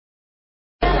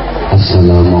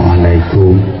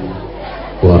Assalamualaikum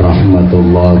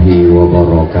warahmatullahi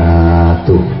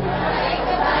wabarakatuh.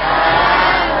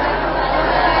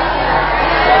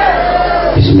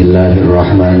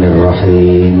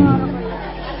 Bismillahirrahmanirrahim.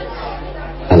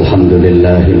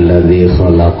 Alhamdulillahilladzi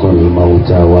khalaqal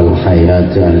mauta wal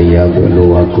hayata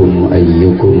liyabluwakum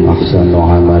ayyukum ahsanu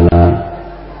amala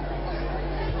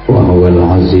wa huwal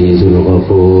azizul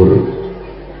ghafur.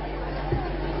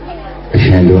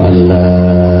 Asyhadu an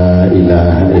la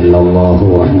ilaha illallah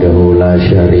wahdahu la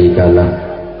syarika lah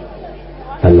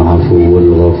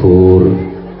al-afuwul ghafur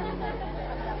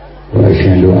wa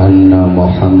asyhadu anna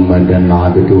Muhammadan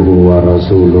abduhu wa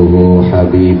rasuluhu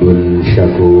habibun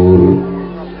syakur.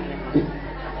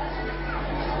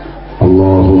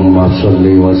 Allahumma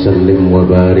salli wa sallim wa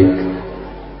barik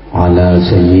ala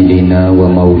sayyidina wa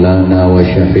maulana wa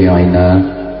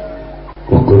syafi'ina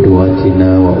wa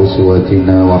qudwatina wa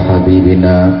uswatina wa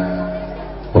habibina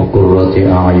wa qurrati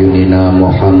a'yunina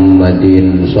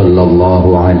Muhammadin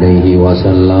sallallahu alaihi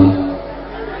wasallam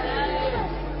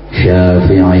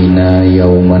syafi'ina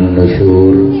yawman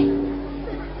nusyur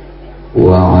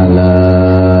wa ala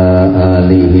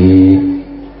alihi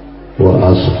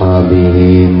wa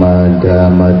ashabihi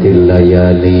madamatil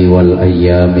layali wal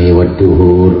ayyami wad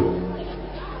duhur.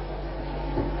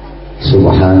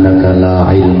 Subhanaka la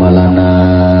ilma lana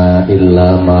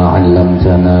illa ma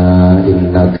 'allamtana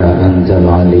innaka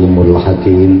antal alimul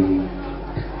hakim.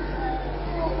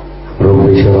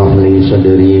 Rabbi shrah li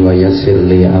sadri wa yassir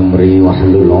li amri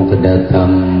wahlul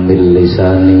 'uqdatam min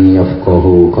lisani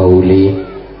yafqahu qawli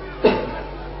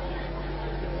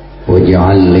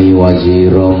waj'al li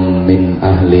waziran min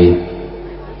ahli.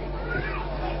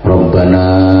 Rabbana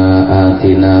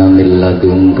atina min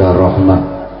ladunka rahmah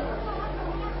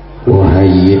wa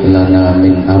hayyi' lana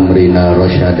min amrina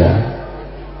rasyada.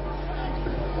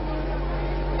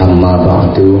 Amma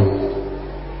ba'du.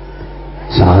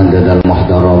 Sa'adatal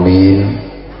muhtaramin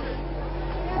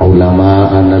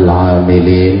ulama'anal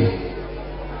amilin,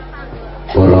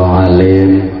 para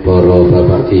alim, para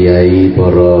bapak kiai,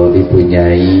 para ibu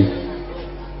nyai,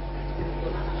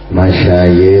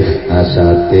 masyayikh,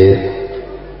 asatid,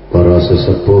 para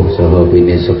sesepuh saha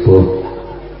bini sepuh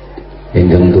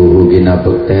ingkang tuhu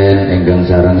kinabekten, ingkang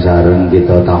sareng-sareng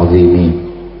kita ta'zimi.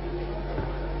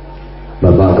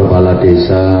 Bapak Kepala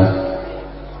Desa,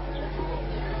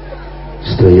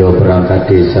 sedaya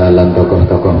perangkat desa lan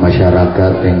tokoh-tokoh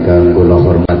masyarakat ingkang kula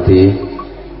hormati,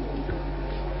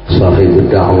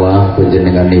 sahibud dakwah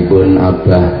panjenenganipun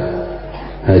Abah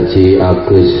Haji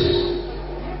Agus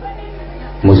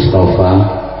Mustafa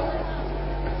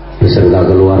beserta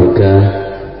keluarga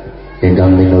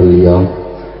ingkang minulya,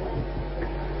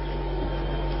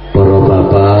 para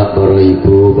bapak, para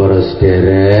ibu, para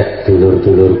sederek,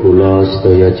 dulur-dulur kula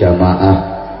sedaya jamaah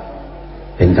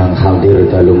ingkang hadir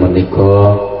dalu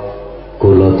menika,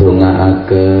 kula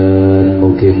dongaaken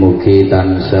mugi-mugi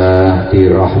tansah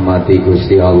dirahmati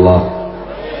Gusti Allah,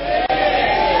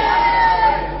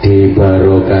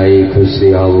 dibarokahi Gusti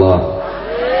Allah,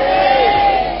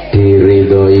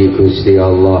 diridhoi Gusti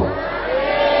Allah,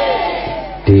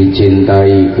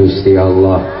 dicintai Gusti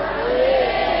Allah,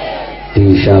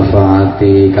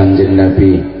 disyafaati Kanjeng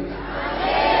Nabi,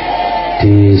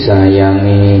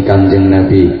 disayangi Kanjeng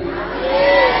Nabi,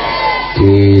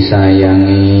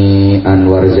 disayangi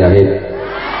Anwar Zahid.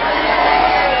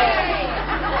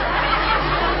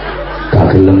 Gak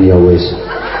gelem ya wis.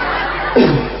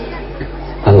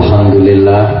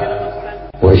 Alhamdulillah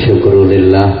wa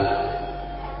syukrulillah,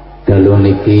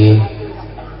 dalu niki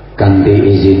kanthi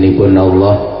izinipun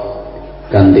Allah,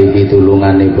 kanthi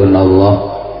pitulunganipun Allah,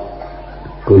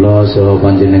 kula saha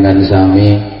panjenengan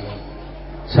sami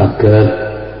saged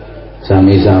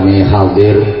sami-sami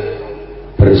hadir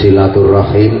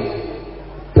bersilaturahim,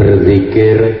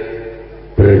 berzikir,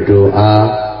 berdoa,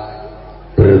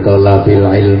 bertolabil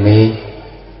ilmi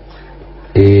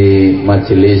di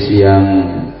majelis yang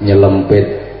nyelempit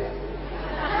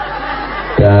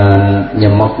dan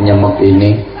nyemek-nyemek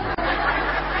ini,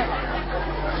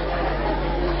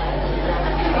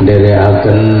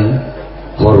 nderekaken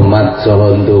hormat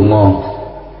saha ndonga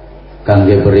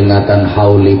kangge peringatan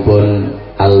haulipun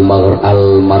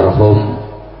almarhum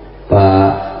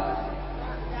Pak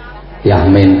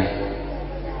Yahmin.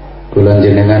 Kula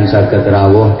jenengan saged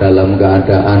rawuh dalam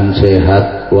keadaan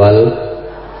sehat wal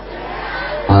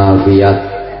afiat.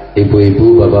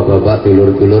 Ibu-ibu, bapak-bapak,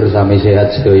 dulur-dulur sami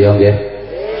sehat sedaya nggih?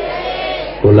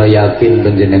 Kula yakin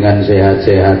panjenengan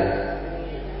sehat-sehat.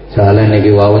 Soalnya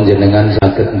niki wau jenengan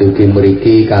saged ndugi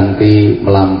mriki kanthi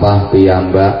melampah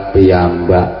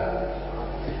piyambak-piyambak.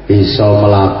 Iso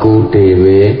melaku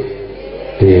dhewe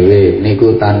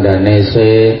niku tandane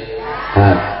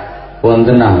sehat.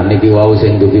 Wonten niki wau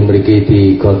sing dugi mriki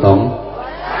digotong.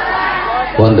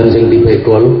 Wonten sing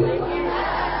dipekul.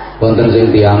 Wonten sing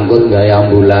diangkut gawe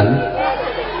ambulan.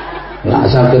 Lah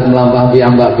saged mlampah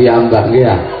piyambak-piyambak nggih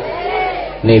ya.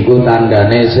 Niku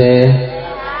tandane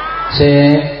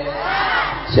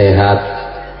sehat.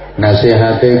 Nah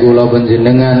sehate kula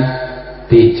panjenengan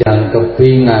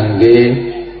dijangkepi ngangge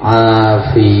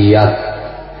afiat.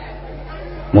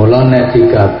 Mula nek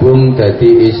digabung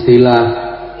dadi istilah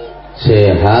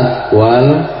sehat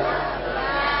wal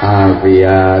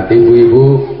afiat.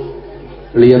 Ibu-ibu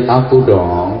lihat aku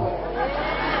dong.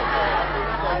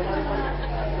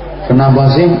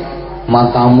 Kenapa sih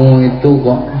matamu itu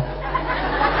kok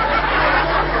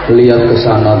lihat ke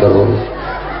sana terus?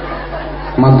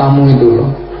 Matamu itu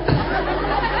loh.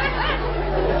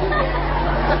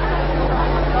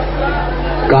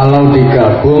 Kalau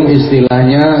digabung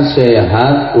istilahnya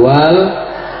sehat wal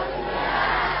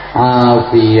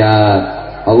afiat.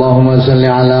 Allahumma sholli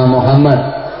ala Muhammad.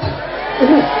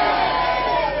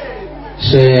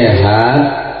 Sehat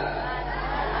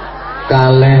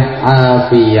kalih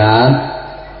afiat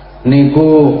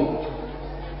niku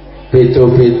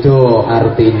beda-beda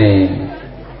artine.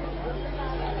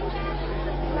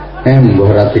 Mbah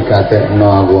ora dikatekno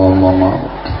aku omong.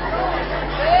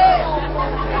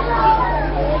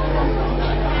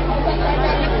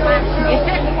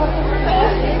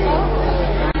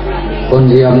 Pun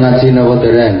siap ngaji napa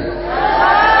dereng?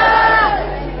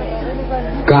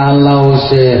 Kalau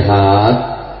sehat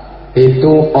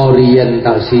itu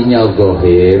orientasinya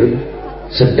zahir,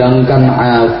 sedangkan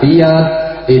afiat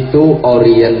itu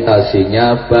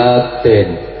orientasinya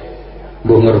batin.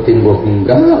 Mbok ngerti mbok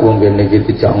enggak wong kene iki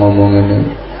dijak ngomong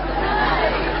ngene.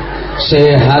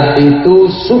 Sehat itu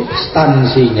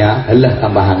substansinya, halah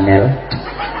tambah angel.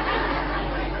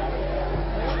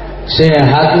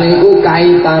 Sehat niku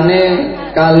kaitane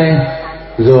kalih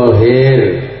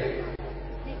zahir,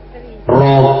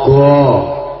 raga,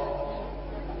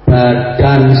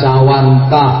 badan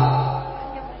sawantah,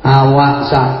 awak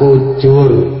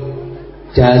sakujur,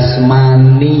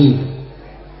 jasmani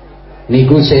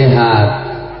niku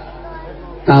sehat.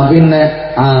 Tapi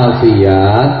nek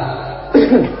afiat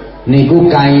niku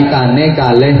kaitane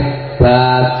kalih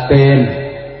batin,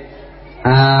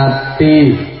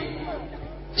 ati,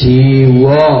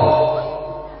 jiwa,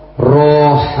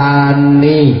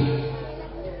 rohani.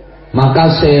 Maka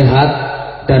sehat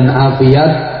dan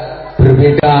afiat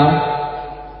berbeda.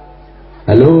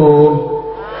 Halo.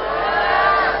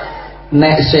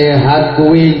 Nek sehat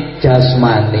kuwi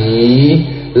jasmani,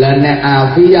 lah nek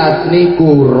afiat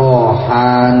niku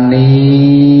rohani.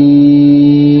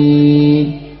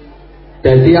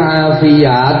 Dadi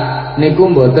afiat niku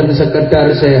mboten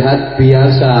sekedar sehat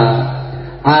biasa.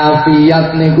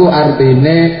 Afiat niku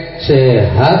artine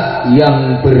sehat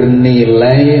yang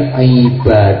bernilai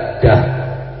ibadah,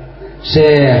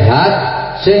 sehat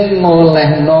sing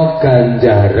ngolehno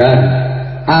ganjaran.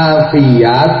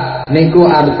 Afiat niku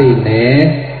artine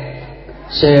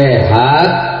sehat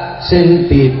sing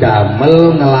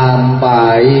didamel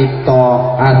nglampahi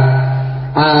taat.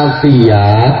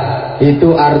 Afiat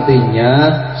itu artinya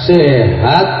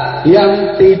sehat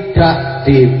yang tidak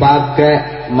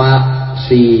dipakai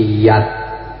maksiat.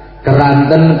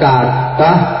 Keranten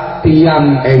kathah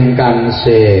tiyang ingkang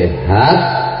sehat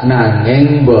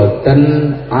nanging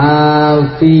boten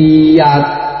afiat.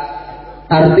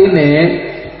 Artine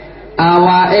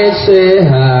awake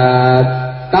sehat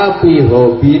tapi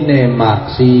hobine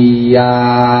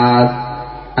maksiat.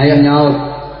 Ayo nyaut.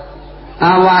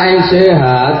 Awake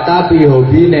sehat tapi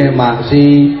hobine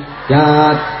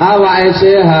maksiat. Awake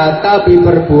sehat tapi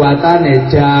perbuatane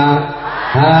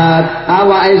jahat.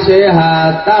 Awake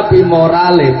sehat tapi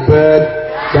morale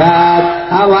bejat.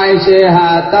 Awake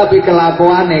sehat tapi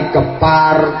kelakuane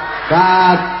kepar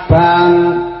kabang.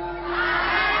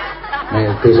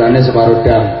 Dosane separuh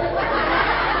dam.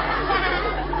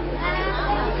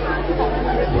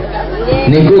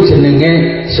 Niku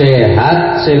jenenge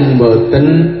sehat sing boten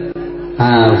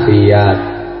afiat.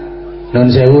 Nun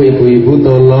sewu ibu-ibu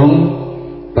tolong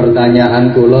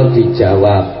pertanyaan kula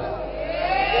dijawab.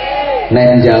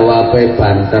 Nek jawabe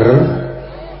banter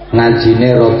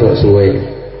ngajine rada suwe.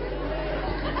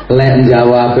 Lek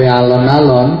jawabe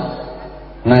alon-alon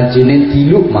ngajine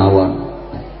diluk mawon.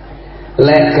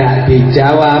 Lek gak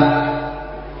dijawab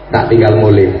tak tinggal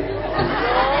mulih.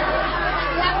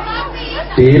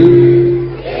 Deal.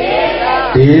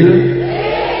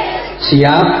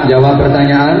 Siap jawab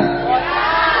pertanyaan?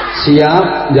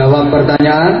 Siap jawab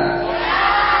pertanyaan?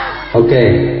 Oke.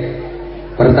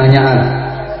 Pertanyaan.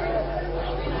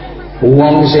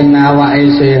 Wong sing awake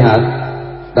sehat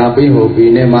tapi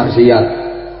hobine maksiat.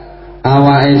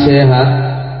 Awake sehat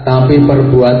tapi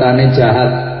perbuatane jahat.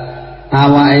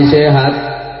 Awake sehat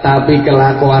tapi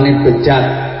kelakuane bejat.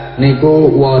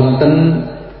 Niku wonten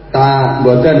ta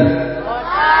mboten?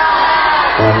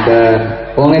 Wonten.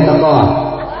 Wonge teko.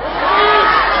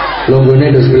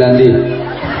 Longgone dos sebelah ndi?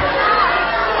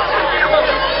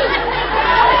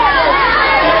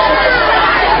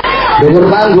 Dhuwur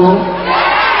panggung.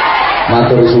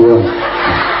 Matur suwun.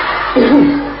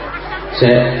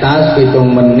 Sek tas 7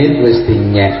 menit wis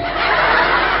dinyek.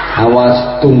 Awas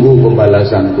tunggu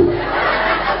pembalasanku.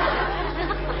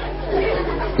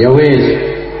 Ya wis,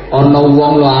 ana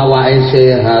wong lho awake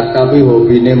sehat tapi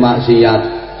hobine maksiat.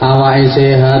 Awake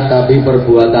sehat tapi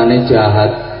perbuatane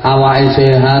jahat. Awake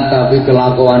sehat tapi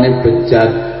kelakuane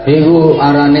bejat. Iku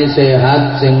arane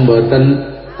sehat sing boten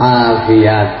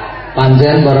afiat.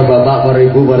 Pancen para bapak, para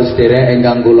ibu, para sedherek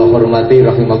ingkang kula hormati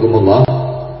rahimakumullah.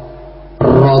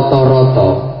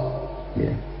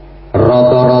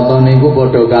 Rata-rata niku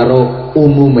padha karo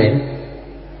umume.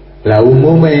 Lah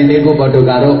umume niku padha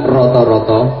karo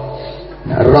rata-rata.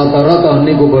 Rata-rata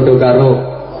niku padha karo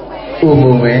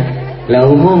umume. Lah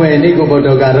umume niku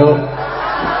padha karo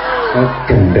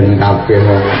gendeng kabeh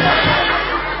wong.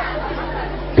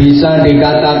 Bisa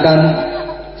dikatakan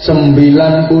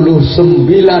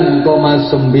 99,9%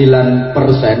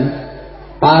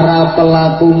 para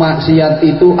pelaku maksiat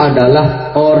itu adalah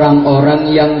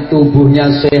orang-orang yang tubuhnya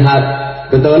sehat.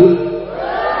 Betul?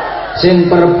 Sing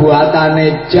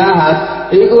perbuatane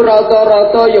jahat iku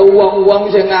rata-rata ya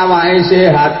wong-wong sing awake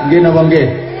sehat, nggih napa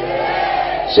nggih?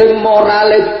 Sing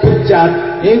morale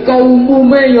bejat iku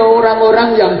umume ya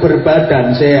orang-orang yang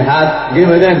berbadan sehat, nggih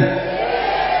mboten?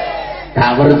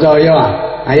 Tak percaya,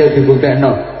 ayo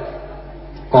dibuktekno.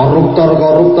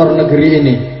 Koruptor-koruptor negeri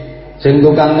ini sing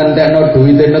tukang ngentekno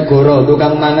duwite negara,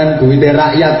 tukang mangan duwite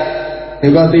rakyat,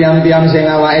 niku tiang-tiang sing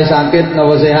awake sakit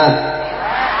napa sehat?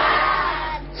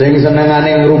 Sing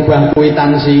senengane ngrubah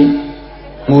kwitansi,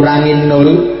 ngurangi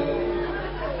nol,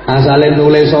 asale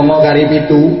nule 9 kari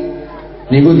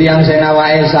 7, niku tiang sing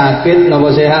awake sakit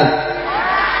napa sehat?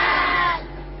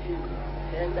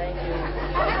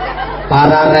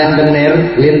 Para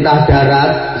rentenir lintah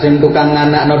darat sing tukang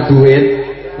nganakno duit,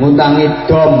 ngutangi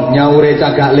dom nyaure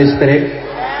cagak listrik,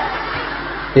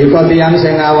 iku tiyang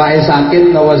sing awake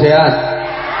sakit napa sehat?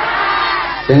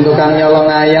 Sing tukang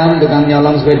nyolong ayam, tukang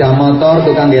nyolong sepeda motor,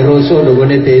 tukang nggih rusuh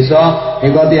nggone desa,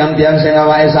 iku tiyang-tiyang sing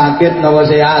awake sakit napa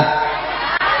sehat?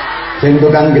 Sing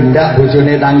tukang gendak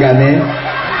bojone tanggane,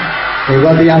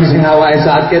 iku tiyang sing awake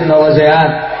sakit napa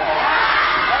sehat?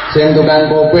 Sing tukang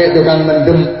kopek, tukang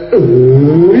mendem,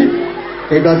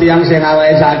 iku tiyang sing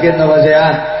awake sakit napa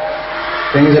sehat?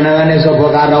 Sing senengane sapa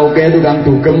karaoke, tukang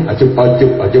dugem,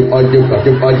 ajup-ajup,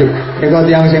 iku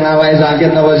tiyang sing awake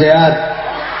sakit napa sehat?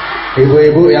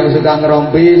 Ibu-ibu yang suka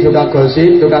ngerompi, suka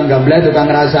gosip, tukang gambleh, tukang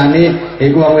ngrasani,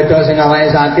 iku wong wedok sing awake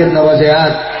sakit napa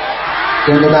sehat?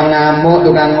 Sing tukang ngamuk,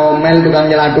 tukang ngomel, tukang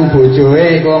nyeladu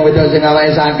bojoe, iku wong wedok sing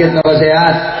awake sakit napa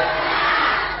sehat?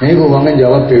 Niku wonge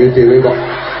jawab dhewe-dhewe kok.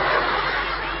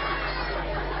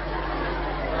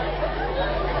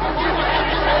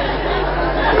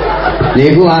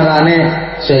 Niku arane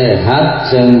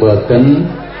sehat sing boten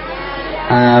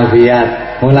afiat.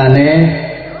 Mulane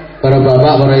para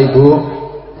bapak, para ibu,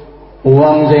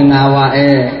 wong sing awake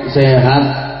sehat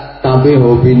tapi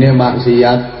hobine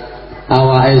maksiat,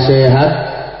 awake sehat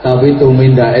tapi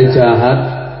tumindake jahat,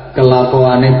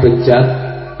 kelakuane bejat,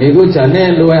 iku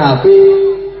jane luwih apik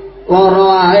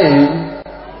lara ae.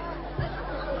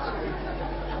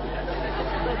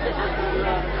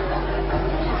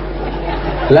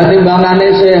 Lah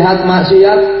timbangane sehat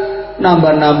maksiat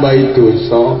nambah-nambahi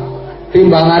dosa.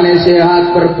 Timbangane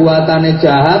sehat perbuatane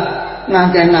jahat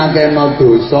ngakeh-ngakehno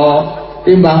dosa.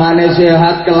 Timbangane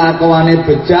sehat kelakuane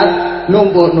bejat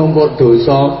numpuk-numpuk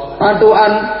dosa.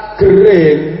 Patukan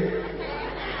gering.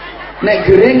 Nek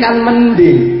gering kan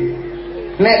mending.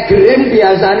 Nek gering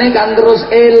biasane kan terus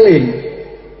eling.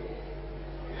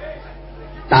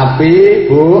 Tapi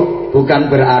Bu,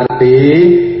 bukan berarti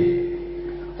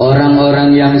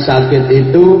orang-orang yang sakit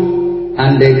itu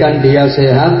andaikan dia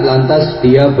sehat lantas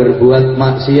dia berbuat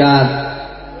maksiat.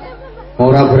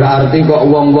 Ora berarti kok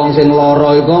wong-wong sing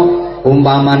lara iku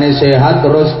umpamane sehat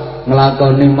terus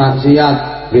nglakoni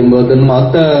maksiat, nggih mboten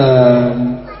ngoten.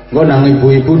 Engko nang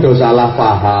ibu-ibu do salah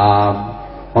paham.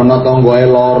 Ana tanggoe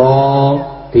lara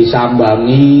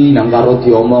disambangi nang karo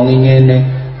diomongi ngene,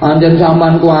 "Anjen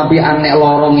sampean ku apian nek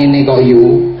lara ngene kok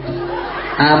yu."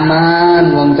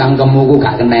 Aman, wong cangkemmu ku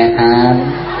gak kenekan.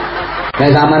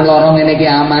 Nek sampean lorong ngene iki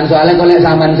aman, soalnya kok lek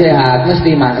sampean sehat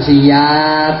mesti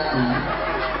maksiat.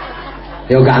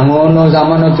 Ya gak ngono,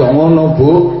 sampean aja ngono,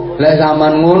 Bu. Lek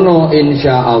sampean ngono,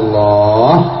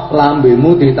 insyaallah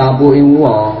lambemu ditapuki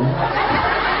wong.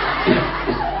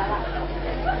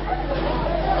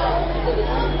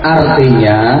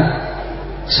 Artinya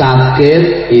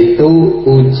sakit itu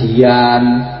ujian,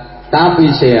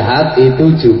 tapi sehat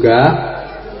itu juga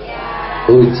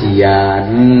ujian.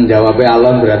 Jawabnya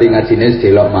alon berarti ngajine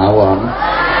delok mawon.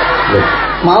 Loh,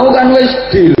 mau kan wis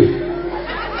dil.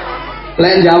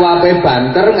 Lek jawabe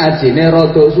banter ngajine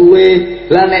rada suwe.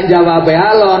 Lah nek jawabe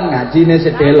alon ngajine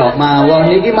sedelok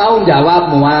mawon. Iki mau jawab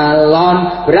alon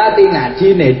berarti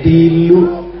ngajine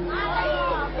dilu.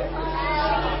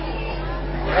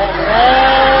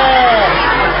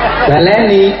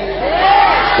 Baleni.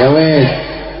 Ya wis.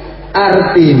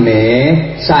 Artine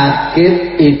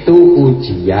sakit itu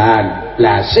ujian.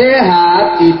 Lah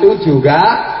sehat itu juga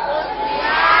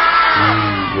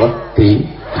wedi.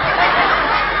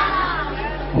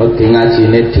 Wedi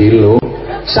ngajine dilo.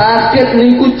 Sakit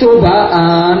niku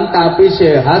cobaan, tapi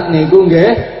sehat niku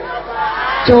nggih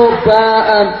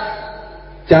cobaan.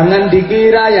 Jangan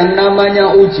dikira yang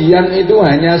namanya ujian itu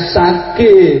hanya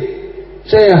sakit.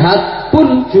 Sehat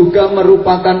pun juga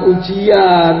merupakan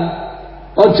ujian.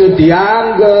 Ojo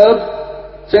dianggap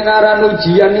sing aran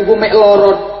ujian niku mek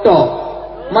lara tok.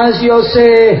 Masih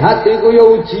sehat iku ya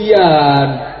ujian.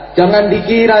 Jangan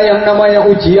dikira yang namanya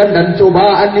ujian dan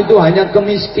cobaan itu hanya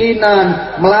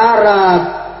kemiskinan,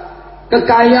 melarat,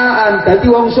 kekayaan.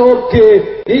 Dadi wong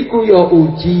sugih iku ya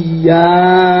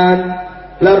ujian.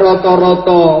 Lah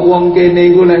rata-rata wong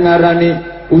kene iku lek ngarani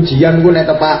ujian ku nek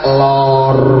tepak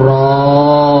lara,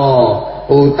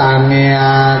 utange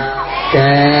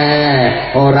akeh,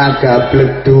 ora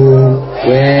gablek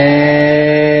duwit,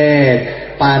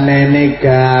 panene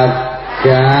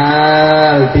gagal,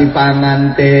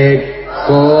 dipangan tikus,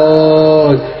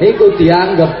 iku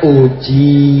dianggap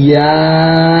ujian.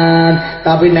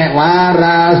 Tapi nek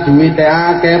waras, duwite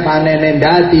akeh, panene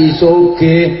dadi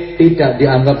sugih, tidak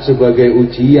dianggap sebagai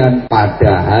ujian,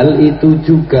 padahal itu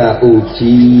juga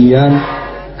ujian.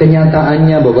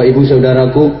 Kenyataannya Bapak Ibu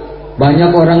Saudaraku,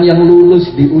 banyak orang yang lulus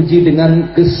diuji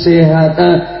dengan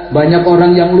kesehatan, banyak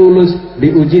orang yang lulus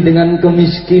diuji dengan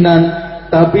kemiskinan,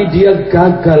 tapi dia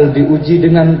gagal diuji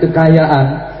dengan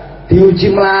kekayaan. Diuji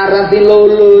melarat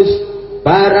lulus,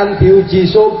 barang diuji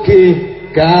sugih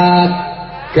gagal.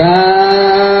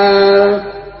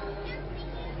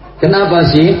 Kenapa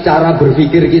sih cara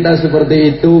berpikir kita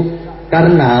seperti itu?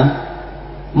 Karena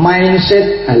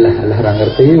mindset alah ra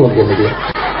ngerti wong kene iki.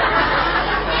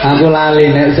 Aku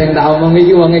lali nek sing tak omong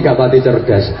iki wonge gak pati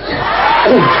cerdas.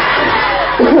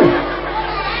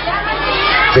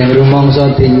 Sing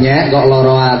rumangsa dinyek kok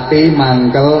lara ati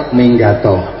mangkel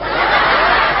minggato.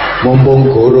 Mumpung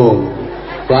gorong.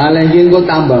 Soale iki engko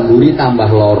tambah mburi tambah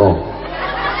lara.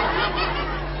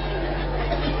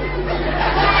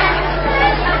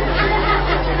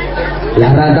 Lah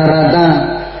rata-rata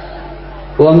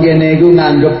wong kene iku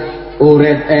nganggep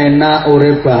urip enak,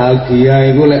 urip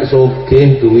bahagia iku lek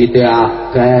sugih duwite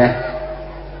akeh.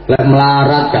 Lek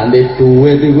melarat ganti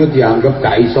duit iku dianggap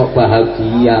gak iso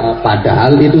bahagia,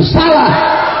 padahal itu salah.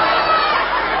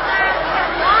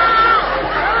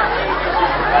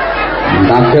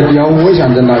 Kaget ya wis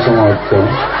anjen tak sengaja.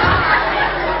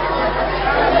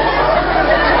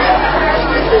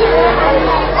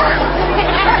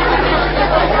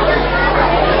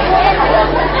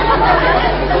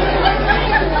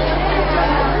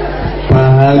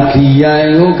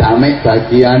 Bahagia itu gak mek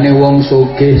bagiane wong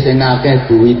sugih sing akeh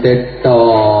duwite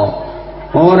tok.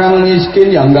 Orang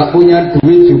miskin yang gak punya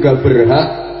duit juga berhak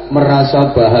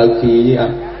merasa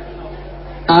bahagia.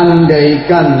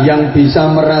 Andaikan yang bisa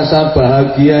merasa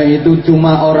bahagia itu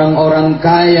cuma orang-orang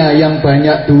kaya yang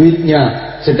banyak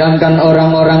duitnya, sedangkan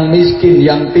orang-orang miskin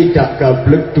yang tidak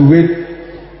gablek duit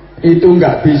itu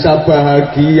gak bisa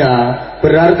bahagia,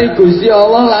 berarti Gusti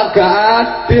Allah laga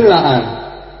adil lah.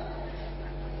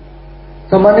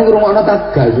 Samane ngrungokno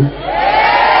tagal.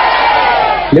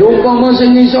 Lha umpama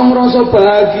sing iso ngrasa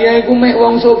bahagia iku mek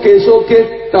wong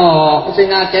sugih-sugih tok,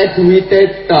 sing akeh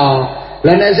duwite tok.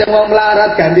 Lah nek sing wong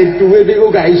melarat ganti duit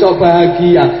iku gak iso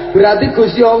bahagia, berarti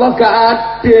Gusti Allah gak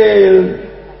adil.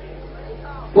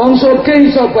 Wong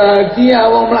sugih iso bahagia,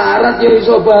 wong melarat ya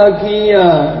iso bahagia.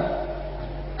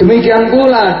 Demikian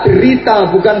pula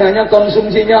derita bukan hanya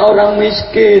konsumsinya orang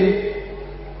miskin.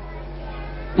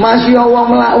 Masih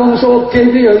wong sugih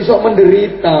iki ya iso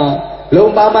menderita. Lha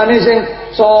umpamane sing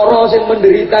soro sing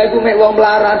menderita iku mek wong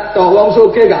melarat tok, wong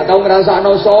sugih gak tau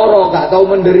ngrasakno soro, gak tau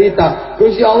menderita.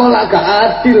 Gusti Allah lah gak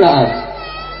adil lah.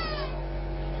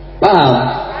 Paham?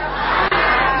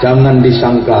 Jangan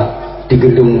disangka di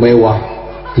gedung mewah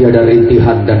tiada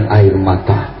rintihan dan air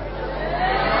mata.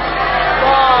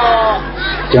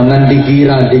 Jangan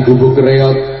dikira di gubuk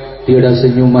reot tiada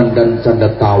senyuman dan canda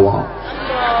tawa.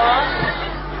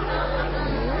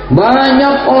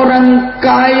 Banyak orang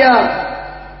kaya,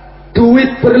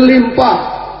 duit berlimpah,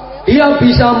 dia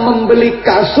bisa membeli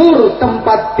kasur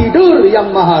tempat tidur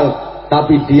yang mahal,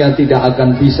 tapi dia tidak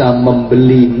akan bisa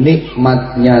membeli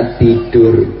nikmatnya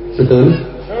tidur. Betul?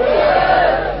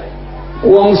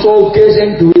 Wong soge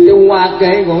sing duwite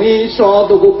akeh kok iso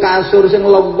tuku kasur sing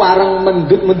lewareng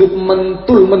mendut-mendut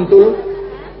mentul-mentul,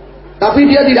 tapi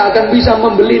dia tidak akan bisa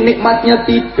membeli nikmatnya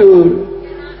tidur.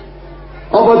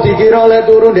 Apa dikira oleh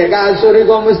turu ndek kasur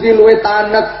iku mesti luwih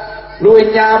tanek,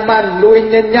 luwih nyaman, luwih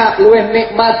nyenyak, luwih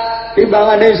nikmat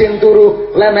timbangane sing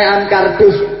turu lemekan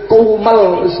kardus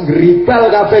kumel gribal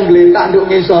kabeh ngletak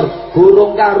nduk ngisor,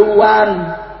 burung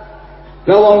karuan.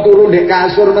 Lah wong turu ndek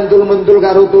kasur mentul-mentul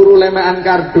karo turu lemekan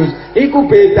kardus, iku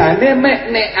bedane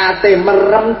mek nek ate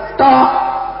merem tok.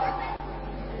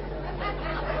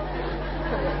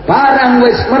 Barang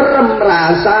wis merem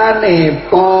rasane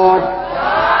pot.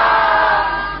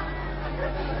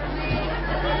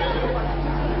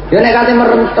 Ya nek kate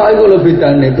merem tok iku lho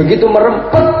bedane. Begitu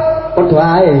merempet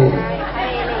padha ae.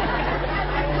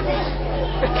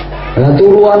 Lah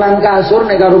turu nang kasur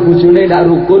nek karo bojone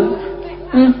ndak rukun,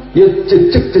 ya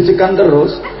jejeg-jejegan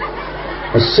terus.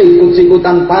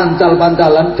 Sikut-sikutan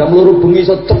pancal-pancalan, jam 2 bengi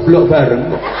iso ceblok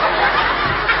bareng.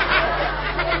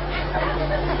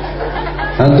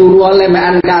 Turu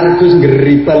lemekan kardus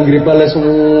geribal-geribal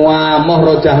semua moh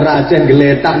rojah-rajah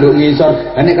geletak nduk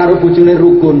ngisor. Nek karo bojone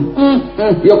rukun,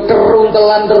 ya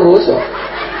keruntelan terus.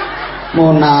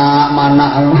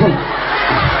 Monak-manak.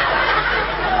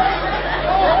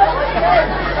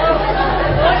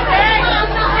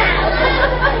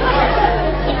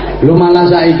 Lu malah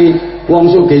saiki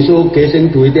wong sugih-sugih sing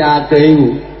duwite akeh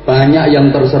iku banyak yang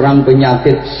terserang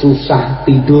penyakit susah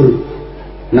tidur,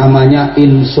 namanya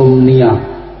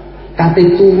insomnia. Kate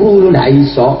turu ndak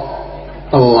iso,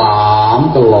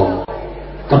 telang-telong,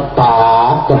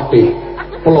 ketak-ketik,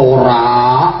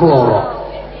 pelorak-pelorok.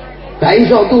 Ndak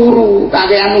iso turu,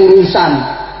 kakean urusan,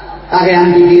 kakean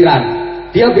pikiran.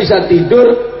 Dia bisa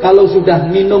tidur kalau sudah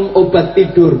minum obat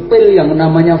tidur, pil yang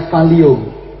namanya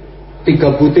Valium.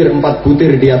 3 butir 4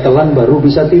 butir dia telan baru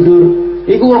bisa tidur.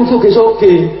 Iku wong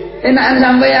sugih-sugih. Enakan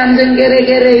sampean sing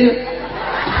kere-kere.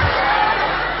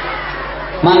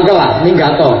 Mangkelan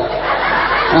minggato.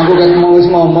 Aku ketemu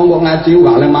wis ngomong kok ngaji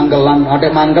gak oleh mangkelan.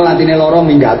 Adek mangkel atine lara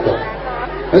minggato.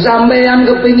 Sampean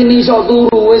kepengin iso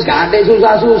turu wis gak ate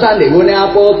susah-susah ndek gone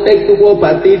apotek tuku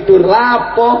obat tidur.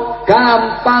 Lapo?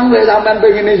 Gampang wis sampean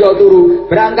pengen iso turu.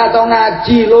 Berangkat to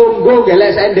ngaji lungguh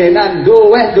gelek sendenan,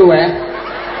 duweh-duweh.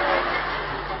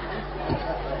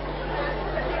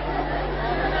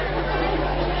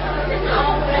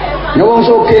 Nah wong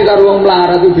sugih karo wong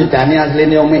melarat itu bedane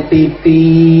asline wong mek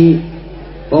titi.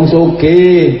 Wong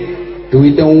sugih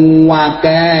duwite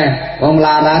akeh, wong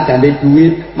melarat gandhe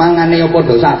duit mangane ya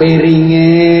padha sak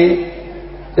piringe.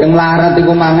 Sing melarat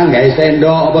iku mangan gawe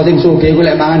sendok, apa sing sugih iku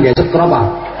lek mangan gawe sekrop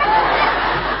ah.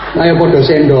 Nah ya padha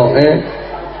sendoke.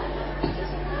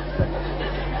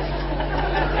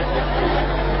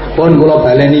 Pun kula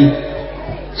baleni,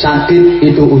 sakit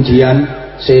itu ujian,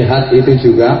 sehat itu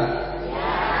juga.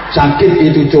 Sakit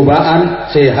itu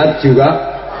cobaan, sehat juga.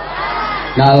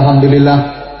 Nah alhamdulillah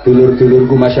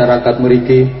dulur-dulurku masyarakat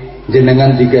mriki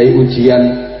jenengan digawe ujian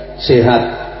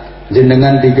sehat,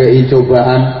 jenengan digawe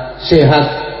cobaan sehat,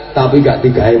 tapi gak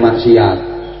digawe maksiat.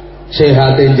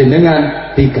 Sehat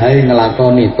jenengan digawe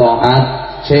nglakoni taat,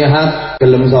 sehat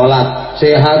gelem salat,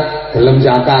 sehat gelem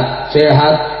zakat,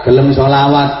 sehat gelem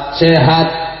sholawat, sehat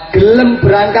gelem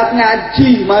berangkat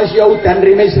ngaji, masya udan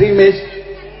rimis-rimis.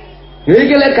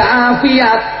 Iki lek gak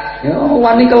afiat, ya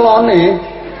wani kelone.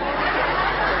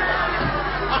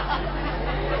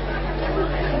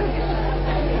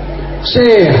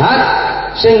 Sehat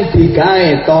sing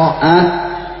digawe taat,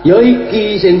 ya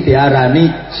iki sing diarani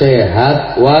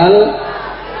sehat wal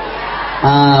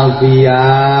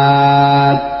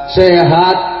afiat.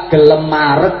 Sehat gelem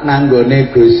marek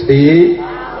nanggone Gusti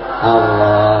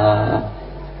Allah.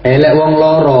 Elek wong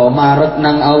loro marek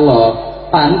nang Allah,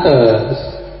 pantes.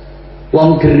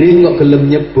 Wong gering kok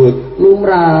gelem nyebut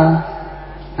lumrah.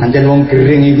 Anjen wong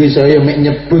gering iki saya mek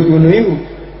nyebut ngono iku.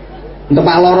 Entek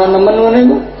pak lara nemen ngono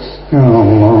iku.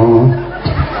 Allah.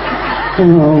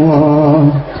 Allah.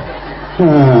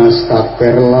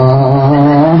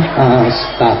 Astagfirullah.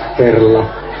 Astagfirullah.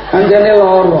 Anjene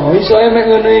lara, iso mek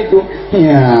ngono iku.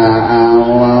 Ya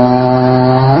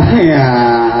Allah. Ya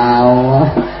Allah.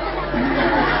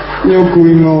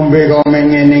 nyuguhi ngombe kok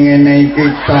ngene-ngene iki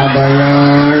ta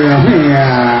ya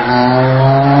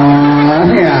Allah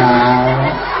ya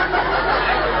Allah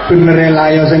bener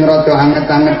layo sing rada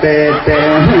anget-anget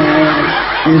teteh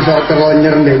iso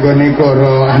teronyer ndek gone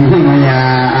goroan ya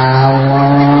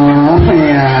Allah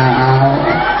ya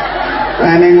Allah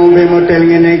rene ngombe model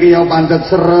ngene iki ya pancet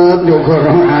seret yo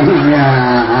goroan ya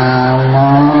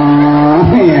Allah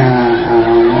ya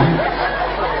Allah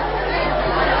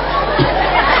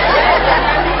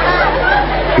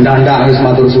ndak wis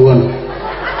matur suwun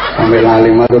sampe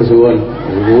lali matur suwun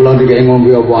kula dikek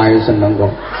ngombe apa ae seneng kok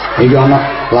iki ana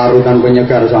larutan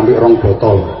penyegar sampai 2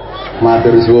 botol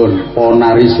matur suwun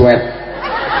ponari sweat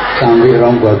sampai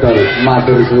 2 botol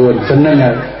matur suwun seneng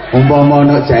ya umpama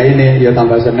ana jaine ya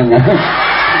tambah seneng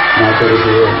matur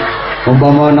suwun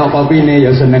umpama ana kopine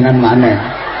ya senengan maneh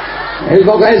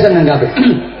pokoke seneng kabeh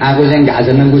aku sing gak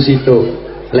seneng ku situ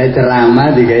lek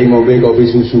ceramah digawe ngombe kopi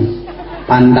susu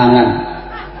pantangan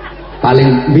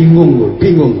paling bingung.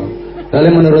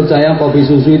 Soalnya menurut saya kopi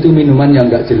susu itu minuman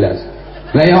yang nggak jelas.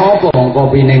 Lah ya apa?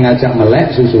 Kopi ini ngajak melek,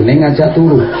 susu ini ngajak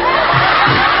turu.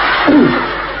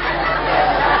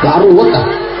 Lah ruwet ah.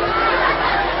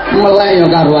 Melek ya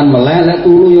karuan melek, lek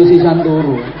turu ya sisan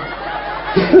turu.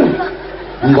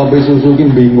 Kopi susu ki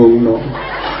bingung no.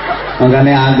 Makane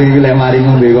aku iki lek mari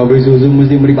ngombe kopi susu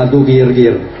mesti mripatku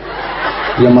kir-kir.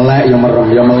 Ya melek ya merem,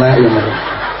 ya melek ya merem.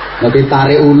 Nanti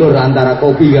tarik ulur antara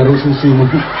kopi karo susu.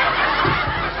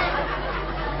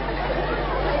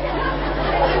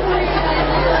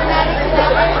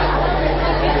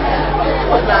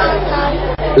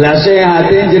 Lah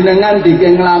sehatin jenengan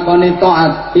dikeng nglakoni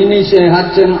taat. Ini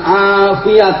sehat sing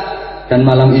afiat. Dan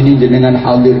malam ini jenengan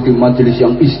hadir di majelis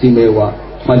yang istimewa.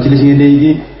 Majelis ini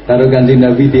iki karo Kanjeng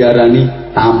Nabi diarani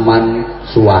taman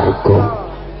swarga.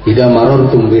 Idza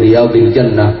marartum bi riyadil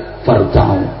jannah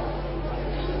farta'u.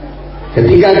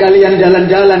 Ketika kalian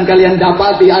jalan-jalan, kalian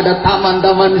dapati ada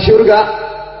taman-taman surga,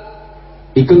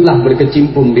 ikutlah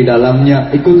berkecimpung di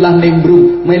dalamnya, ikutlah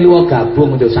nimbrung, melu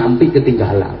gabung untuk sampai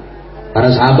ketinggalan.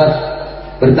 Para sahabat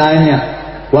bertanya,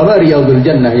 wa riyadul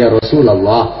jannah ya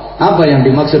Rasulullah, apa yang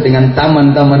dimaksud dengan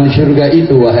taman-taman surga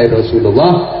itu wahai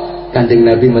Rasulullah? Kanjeng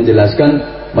Nabi menjelaskan,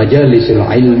 majalisul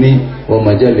ilmi wa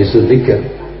majalisul dzikr.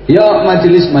 Ya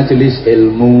majelis-majelis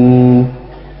ilmu,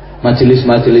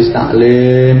 majelis-majelis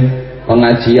taklim,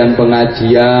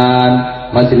 pengajian-pengajian,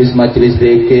 majelis-majelis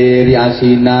zikir,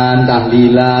 yasinan,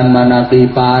 tahlilan,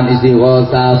 manaqiban,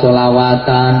 istighosah,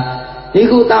 sholawatan,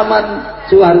 iku taman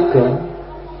swarga.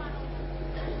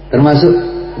 Termasuk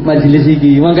majelis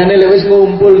iki. Makane lek wis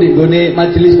ngumpul di gone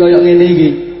majelis kaya ngene iki,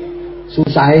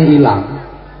 susahe ilang.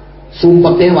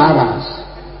 Sumpeke waras.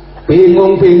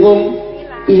 Bingung-bingung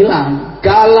ilang.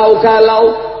 Galau-galau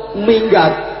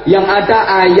minggat. Yang ada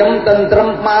ayem,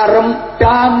 tentrem, marem,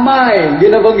 damai.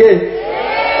 Gila apa nggih?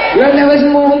 Ya nek wis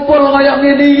ngumpul kaya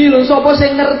ngene iki lho, sapa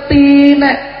sing ngerti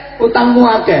nek utangmu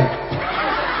akeh?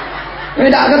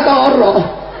 Ndak ketara.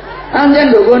 Anjen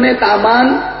lho gone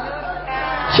taman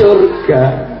surga.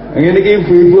 Ngene iki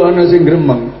ibu-ibu ana sing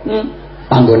gremeng.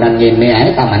 Panggonan ngene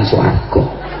ae taman swarga.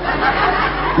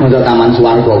 Masa taman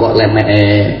swarga kok lemeke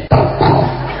terpal.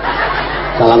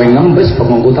 Salawe ngembes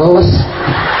pengungku teles.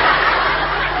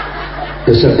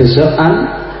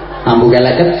 Desek-desekan ambu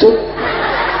kelek kecut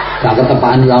gak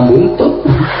ketepaan yo ambuntut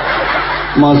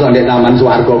masa di taman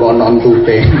swarga kok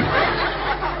nontute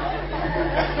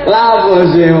lapo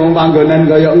sih panggonan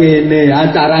kaya ngene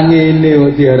acara ngene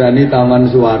kok diarani taman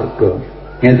swarga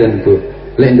ngeten Bu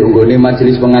lek nggone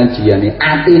majelis pengajian iki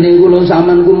atine kula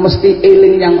sampean ku mesti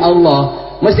eling yang Allah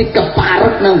mesti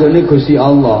keparep nang gone Gusti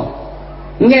Allah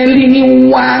ngelingi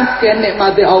wakil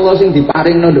nikmati Allah sing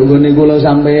diparingno nduk ngene kula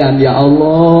sampean ya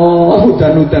Allah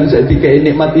udan-udan saya dikai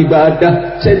nikmat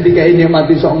ibadah saya dikai nikmat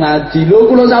iso ngaji lho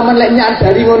kula sampean lek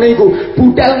nyadari ngono iku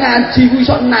budal ngaji ku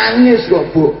iso nangis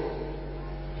kok Bu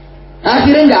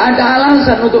akhirnya nggak ada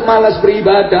alasan untuk malas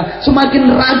beribadah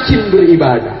semakin rajin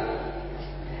beribadah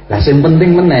lah sing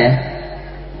penting meneh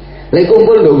lek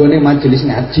kumpul nduk ngene majelis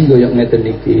ngaji kaya ngeten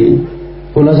iki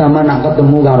kula sampean nak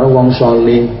ketemu karo wong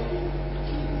saleh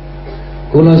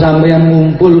kula sampeyan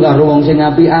ngumpul karo wong sing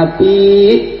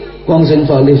apik-apik, wong sing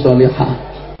saleh-salehah.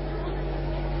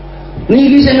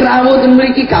 Niki sing rawuh ten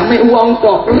mriki gak mek wong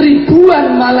tok,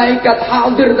 ribuan malaikat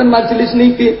hadir ten majelis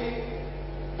niki.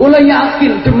 Kula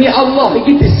yakin demi Allah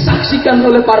iki disaksikan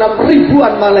oleh para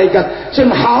ribuan malaikat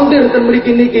sing hadir ten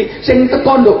mriki niki, sing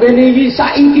teko nduk kene iki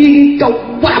saiki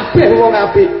kabeh wong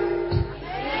apik.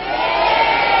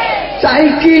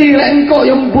 Saiki lek engko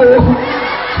yo mbuh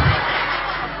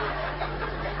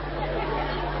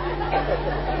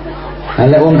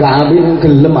lek wong gak apik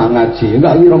gelem ngaji,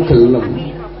 enggak kira gelem.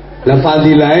 Lah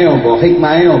fadilahe apa?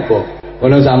 Hikmahe apa?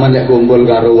 Kula sampean nek kumpul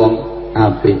karo wong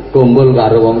apik, kumpul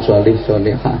karo wong saleh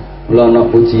salehah. Mula ana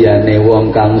pujiane wong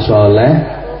kang saleh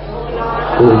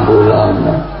kumpul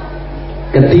ana.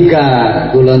 Ketika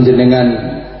kula jenengan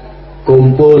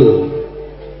kumpul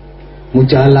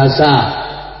mujalasah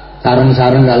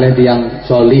sareng-sareng kalih tiyang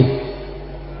salih,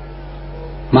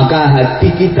 maka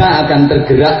hati kita akan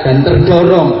tergerak dan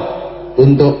terdorong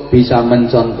untuk bisa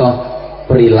mencontoh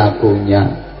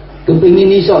perilakunya. Kepingin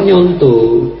iso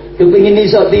nyontoh, kepingin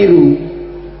iso tiru.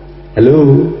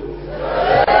 Halo.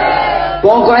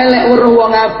 Pokoknya lek weruh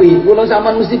wong apik, kula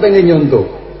sampean mesti pengen nyontoh.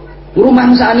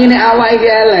 Rumangsane nek awake iki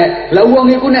elek, lah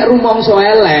wong iku nek rumangsa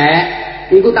elek,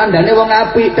 iku tandane wong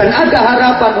apik dan ada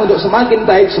harapan untuk semakin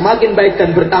baik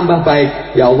dan bertambah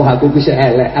baik. Ya Allah, aku bisa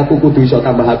elek, aku kudu iso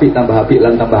tambah apik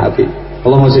lan tambah apik.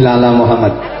 Allahumma sholli ala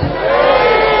Muhammad.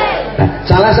 Nah,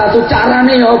 salah satu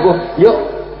carane ya apa? Yuk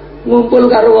ngumpul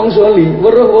karo wong sholih,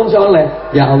 weruh wong saleh.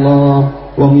 Ya Allah,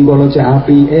 wong iki kala cek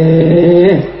apike,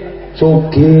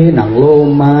 sugih nang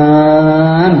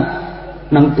loman.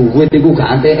 Nang duit iku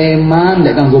gak ate eman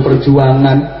nek kanggo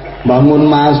perjuangan.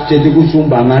 Bangun masjid iku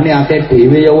sumbangane akeh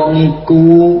dhewe ya wong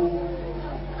iku.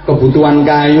 Kebutuhan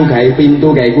kayu, gawe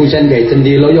pintu, gawe kusen, gawe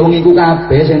jendela ya wong iku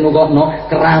kabeh sing nukokno.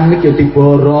 Keramik ya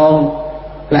diborong.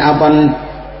 Lek apan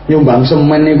nyumbang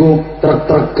semen iku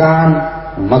truk-trukan.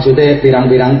 Maksudnya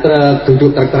pirang-pirang truk,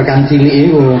 duduk truk-trukan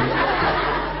cilik iku.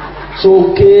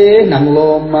 Sugih nang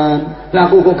loman. Lah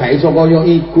aku kok gak iso kaya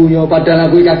iku ya, padahal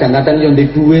aku kadang-kadang yo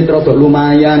ndek dhuwit rada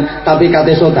lumayan, tapi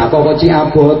kate sedekah kok cik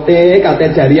abote,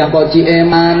 kate jariah kok cik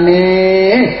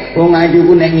emane. Wong aku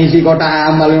ku nek ngisi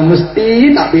kotak amal yo mesti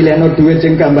tak pilihno dhuwit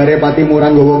sing gambare pati murah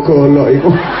nggawa golok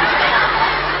iku.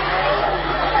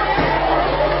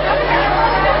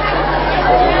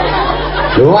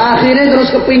 Lho akhirnya terus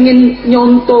kepingin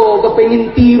nyonto,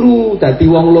 kepingin tiru dadi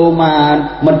wong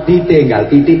loman, medite tinggal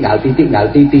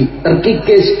titik,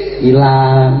 terkikis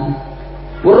ilang.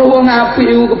 Weruh wong apik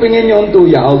iku kepingin nyonto,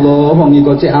 ya Allah, wong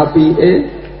iki cek apike,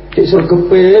 cek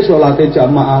sregepe salate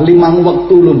jamaah 5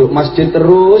 wektu lho nduk masjid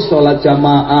terus salat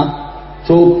jamaah.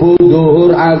 Subuh,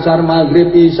 zuhur, asar,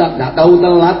 maghrib, isya, gak tau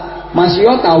telat, masih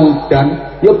yo tau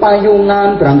dan yo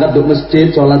payungan berangkat nduk masjid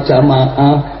salat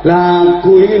jamaah.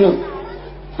 Lagu iki lho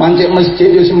mancik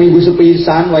masjid yo seminggu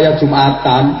sepisan waya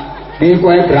Jumatan. Ini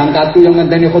kowe berangkat tuh yang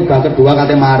ngenteni khutbah kedua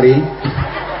kate mari.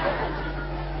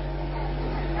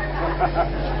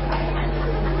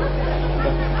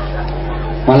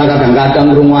 Malah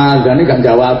kadang-kadang krungu azan gak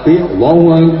jawabi, Allahu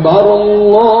Akbar,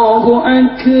 Allahu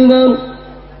Akbar.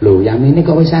 Lho, Yahmin ini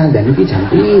kok wis azan iki jam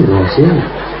piro sih?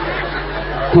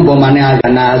 Apa maneh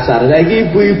azan asar. Saiki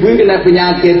ibu-ibu kena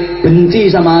penyakit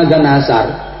benci sama azan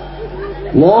asar.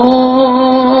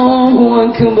 Allahu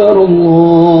Akbar, Allahu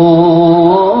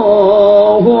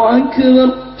Akbar.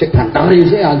 Cek banter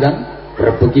sih azan,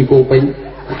 berbeki kuping.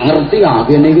 Ngerti ya,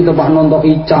 kene iki tepak nonton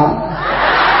Ica.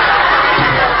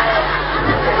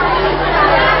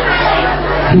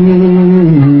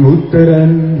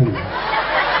 Uteran.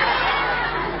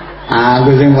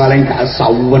 Aku sing paling gak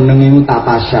saweneng iku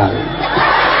tapasar.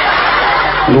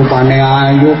 Rupane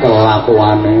ayu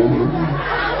kelakuane.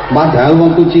 Padahal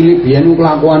waktu cilik biyen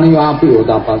kelakuane yo apik yo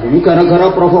tapas. Iki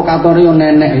gara-gara provokator yo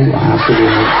nenek iku asli.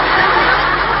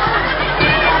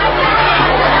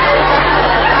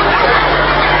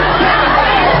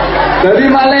 Jadi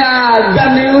malih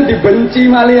azan niku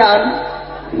dibenci malihan.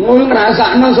 Mul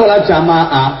ngrasakno salat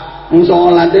jamaah. Mung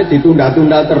salate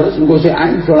ditunda-tunda terus engko sik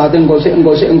ae salate engko sik.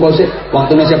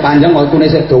 Waktune sik panjang, waktune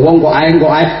sik dawa engko ae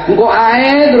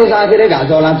terus akhirnya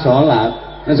gak salat.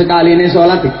 Nah sekaline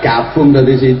salat digabung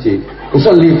dadi siji.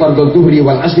 Usolli fardhu dhuhri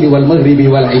wal asri wal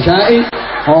maghribi wal isya'i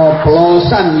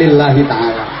oplosan lillahi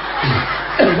taala.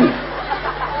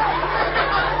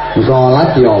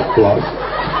 Salat ya oplos.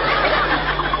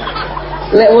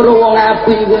 Lek weruh wong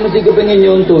apik iku mesti kepengin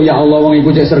nyonto, ya Allah wong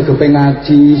iku cek sregepe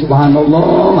ngaji,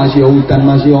 subhanallah, masih udan,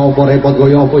 masih apa repot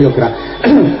kaya apa ya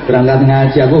berangkat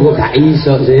ngaji aku kok gak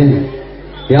iso sih.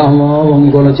 Ya Allah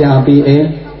wong iku cek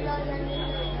apike.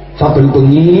 Saben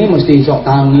bengi mesti isok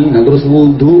tangi, nah terus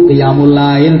wudu, qiyamul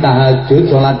lail, tahajud,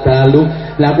 salat dalu.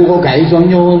 Lah aku kok gak iso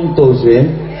nyonto sih.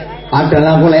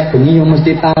 Padahal aku lek bengi yo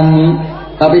mesti tangi,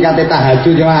 tapi kate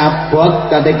tahajud yo abot,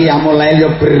 kate qiyamul lail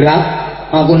yo berat.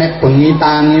 Aku nek bengi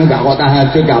tangi gak kok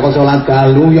tahajud, gak kok salat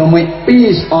dalu yo mek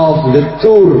piece of the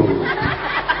tour.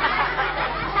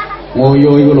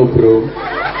 Ngoyo iku lho, Bro.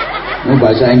 Ini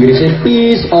bahasa Inggrisnya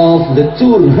piece of the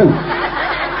tour.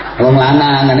 Wong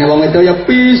lanang, nek wong itu ya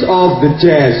piece of the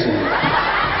jazz.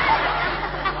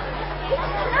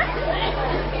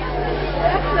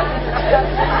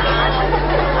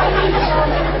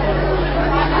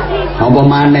 Apa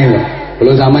maneh lho.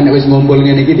 Kalau sampean wis ngumpul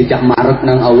ngene iki dicak marep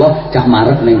nang Allah, cak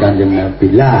marep ning Kanjeng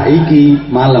Nabi. Lah iki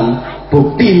malam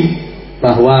bukti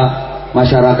bahwa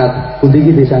masyarakat pundi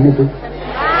iki desane, Bu?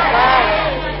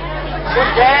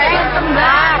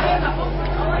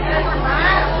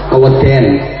 Keweden.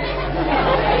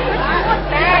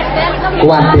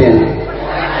 Kuwaden.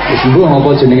 Wis mbuh apa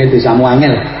jenenge desamu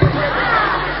angel.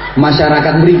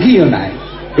 Masyarakat mriki yo nae.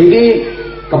 Iki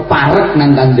keparek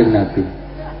nang Kanjeng Nabi.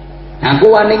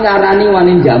 Aku wani ngarani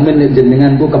wani jamin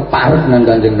jenenganku keparek nang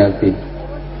Kanjeng Nabi.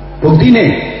 Buktine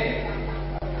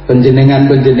panjenengan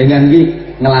iki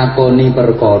nglakoni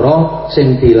perkara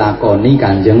sing dilakoni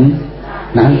Kanjeng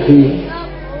Nabi.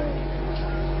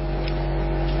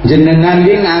 Jenengan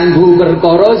iki nganggo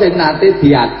perkara sing nate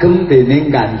diagem dening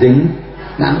Kanjeng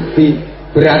Nabi.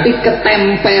 Berarti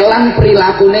ketempelan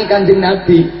perilakune Kanjeng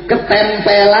Nabi,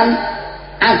 ketempelan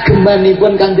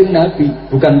agemanipun Kanjeng Nabi.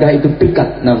 Bukankah itu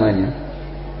dekat namanya?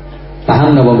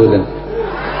 Paham napa mboten?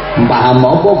 Paham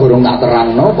apa gorong tak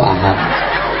terangno paham.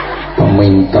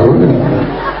 Peminter.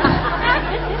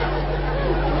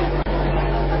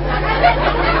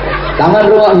 Taman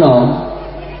ruwono.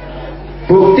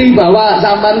 Bukti bahwa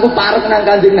sampean ku parek nang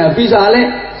Kanjeng Nabi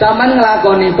soalnya sampean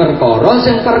nglakoni perkara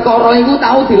sing perkara iku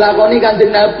tau dilakoni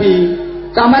Kanjeng Nabi.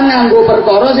 Sampeyan nganggo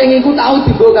perkara sing iku tau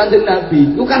dienggo Kanjeng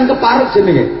Nabi. Iku kan keparek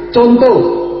jenenge.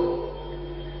 Contoh.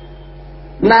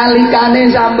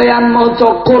 Nalikane sampeyan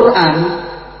maca Quran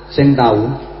sing tau.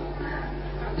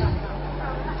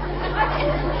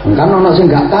 Kan ana sing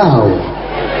gak tau.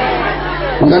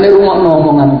 Makane rungokno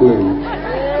omongan kowe.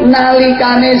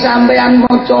 Nalikane sampeyan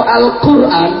maca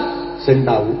Al-Qur'an sing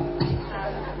tau.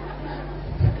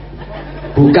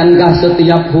 Bukankah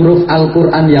setiap huruf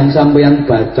Al-Qur'an yang sampeyan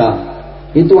baca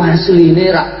itu asline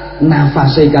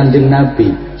nafase Kanjeng Nabi?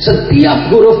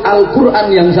 Setiap huruf Al-Qur'an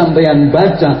yang sampeyan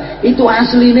baca itu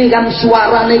asline kan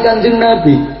suarane Kanjeng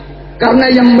Nabi. Karena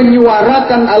yang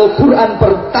menyuarakan Al-Qur'an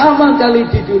pertama kali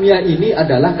di dunia ini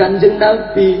adalah Kanjeng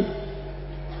Nabi.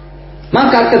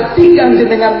 Maka ketika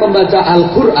jenengan membaca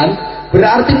Al-Qur'an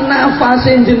berarti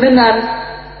nafase jenengan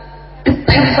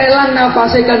ketempelan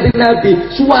nafase Kanjeng Nabi,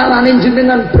 suarane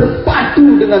jenengan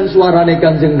berpadu dengan suarane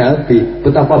Kanjeng Nabi.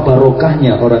 Betapa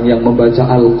barokahnya orang yang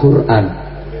membaca Al-Qur'an.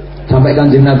 Sampai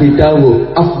Kanjeng Nabi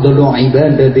dawuh, afdalu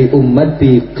ibadati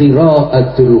ummati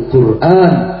qiraatul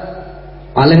Qur'an.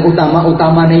 Paling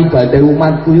utama-utamane ibadah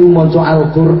umatku yo maca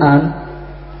Al-Qur'an.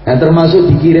 Nah, termasuk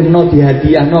dikirimno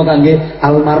dihadiahno kangge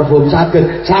almarhum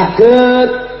saged.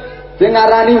 Sing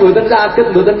ngarani mboten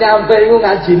saged, mboten nyampe iku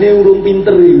ngajine urung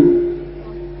pinter iku.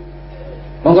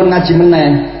 Mongkon ngaji meneh.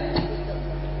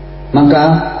 Maka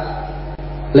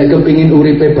lek kepingin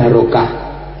uripe barokah,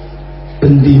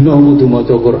 bendina kudu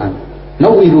maca Quran.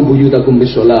 Nawiru buyutakum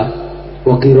bisolah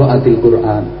wa qiraatil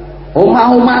Quran.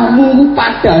 Omah-omahmu ku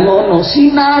padangono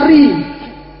sinari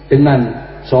dengan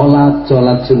salat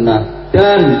sunnah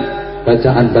dan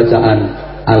bacaan-bacaan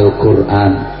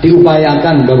Al-Quran.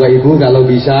 Diupayakan Bapak Ibu kalau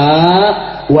bisa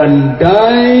one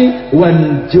day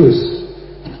one juice.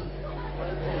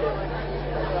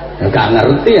 Gak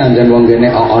ngerti anjen wong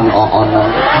kene on.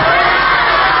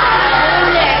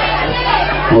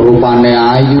 Rupane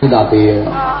ayu tapi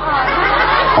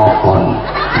on.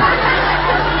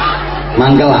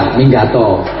 Mangkelah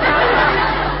minggato.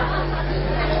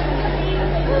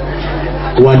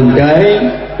 One day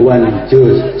one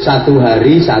jus, satu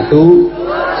hari satu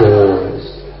jus.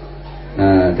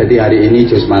 Nah, jadi hari ini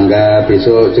jus mangga,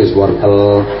 besok jus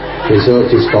wortel,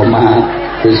 besok jus tomat,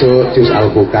 besok jus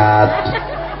alpukat.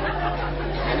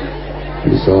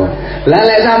 Besok.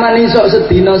 Lelek sama nisok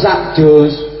sedino sak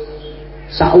jus,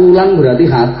 sak ulang berarti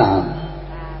khatam.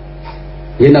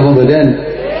 Ini apa badan?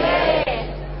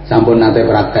 Sampun nate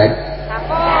praktek.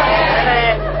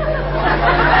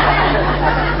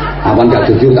 Awan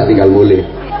gak jujur tak tinggal boleh.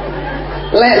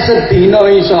 Lek sedino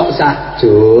isok sak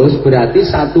juz berarti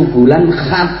 1 bulan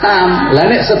khatam. Lah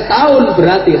nek setahun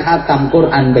berarti khatam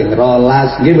Quran ping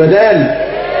 12. Nggih mboten?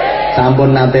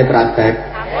 Sampun nate praktek.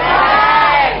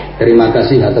 Terima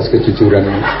kasih atas kejujuran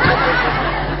ini.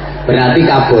 Berarti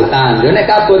kabotan. Yo nek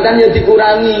kabotan ya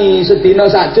dikurangi. Sedino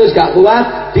sak juz gak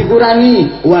kuat,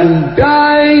 dikurangi. One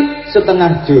day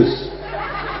setengah juz.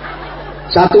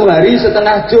 1 hari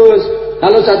setengah juz.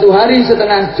 Kalau 1 hari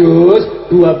setengah juz,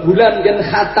 2 bulan kan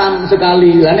khatam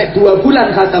sekali. Lah nek 2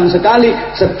 bulan khatam sekali,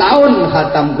 setahun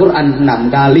khatam Quran 6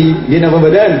 kali. Gini apa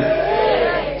badan?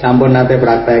 Sampun nate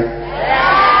praktek.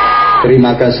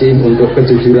 Terima kasih untuk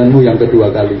kejujuranmu yang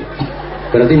kedua kali.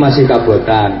 Berarti masih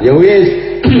kabotan. Ya wis,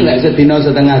 nek sedina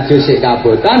setengah juz sik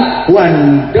kabotan,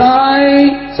 one day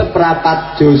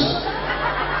 1/4 juz.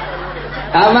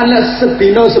 Aman lah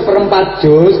sedino 1/4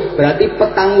 juz, berarti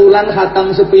petanggulan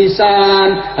khatam sepisan.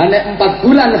 Ane 4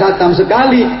 bulan khatam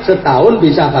sekali, setahun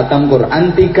bisa khatam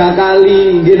Quran 3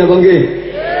 kali. Nggih napa nggih?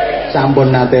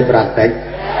 Sampun nate praktek.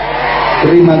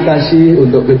 Terima kasih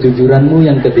untuk kejujuranmu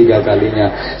yang ketiga kalinya.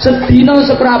 Sedino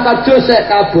 1/4 juz sek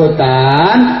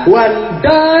kabotan, one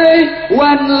day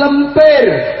one lemper.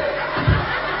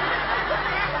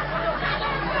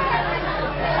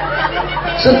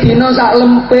 Sedino sak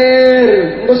lemper,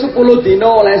 engko 10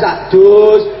 dino oleh sak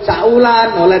juz, sak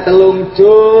wulan oleh 3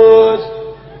 juz.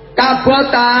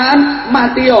 Kabotan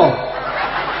mati yo.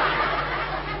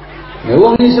 Ya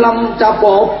wong Islam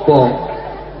capopo.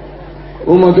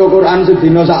 Maca Quran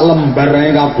sedina sak lembar ae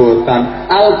kabotan.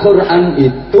 Al-Quran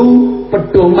itu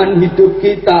pedoman hidup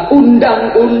kita,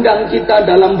 undang-undang kita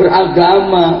dalam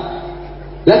beragama.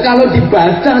 Lah kalau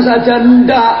dibaca saja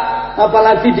ndak,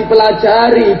 apalagi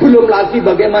dipelajari, belum lagi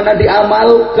bagaimana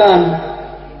diamalkan.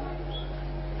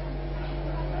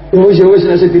 Wis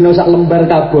sedina sak lembar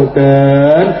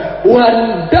kabotan,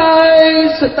 one day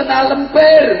setengah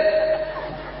lembar.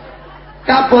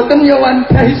 Kaboten ya one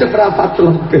day 1/4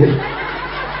 lembar.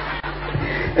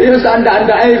 Ya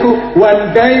anda itu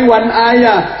one day one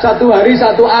ayat, 1 hari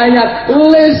 1 ayat.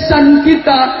 Lisan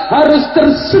kita harus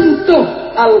tersentuh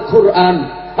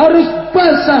Al-Quran, harus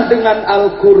basah dengan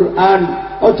Al-Quran.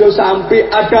 Ojo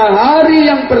sampai ada hari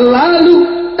yang berlalu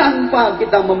tanpa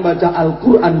kita membaca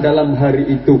Al-Quran dalam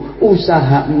hari itu.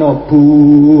 Usaha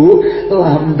nobu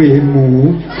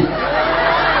lambemu,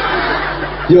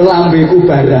 yo lambeku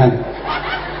barang.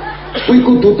 Kuwi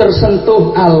kudu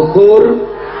tersentuh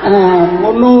Al-Quran.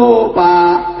 Ngono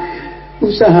Pak,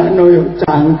 usahano yo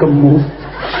cangkemmu,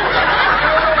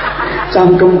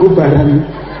 cangkemku barang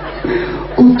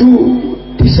kudu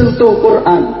disentuh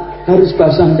Quran, harus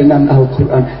basah dengan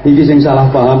Al-Quran. Iki sing salah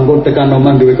paham, kok tekan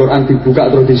oman duwe Quran dibuka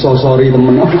terus disosori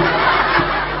temen.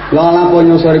 Lah apa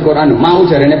nyosori Quran? Mau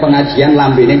jarene pengajian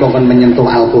lambene kok kon menyentuh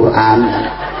Al-Quran.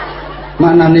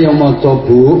 Manane yo maca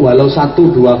Bu, walau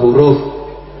 1-2 huruf.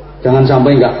 Jangan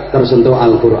sampai enggak tersentuh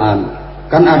Al-Quran.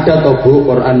 Kan ada toh Bu,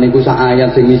 Quran niku sak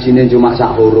ayat sing isine cuma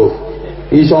sak huruf.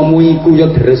 Isomu iku ya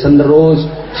dresen terus.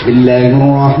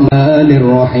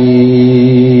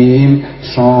 Bismillahirrahmanirrahim.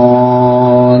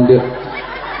 Shad.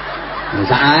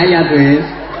 Sak ayat wis.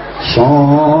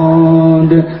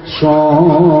 Shad,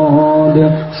 shad,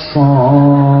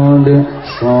 shad,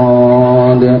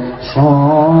 shad,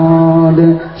 shad,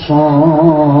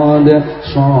 shad,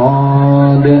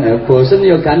 shad. Bosen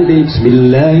ya ganti.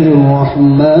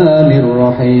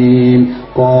 Bismillahirrahmanirrahim.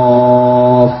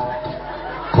 Qaf,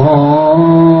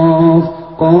 qaf,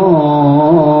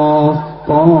 qaf,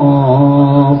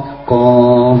 qaf,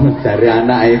 qaf. Dari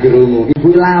anak itu krungu,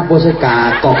 ibu lapo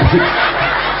sekakok.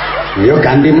 Yo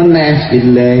ganti meneh.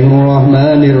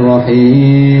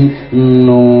 Bismillahirrahmanirrahim.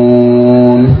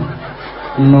 Nun,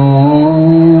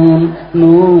 nun,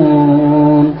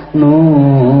 nun,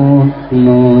 nun,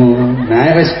 nun.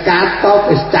 Nah wis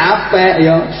katok, wis capek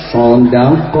ya.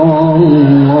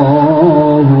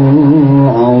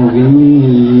 Shadaqallahul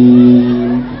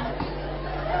azim.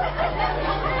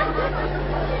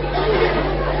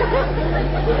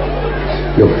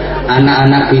 Yo,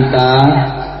 anak-anak kita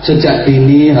sejak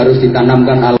dini harus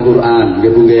ditanamkan Al-Quran,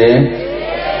 ya Bu nggih.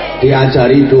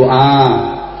 Diajari doa.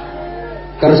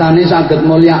 Kersane saged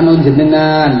mulyakno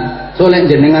jenengan. Solek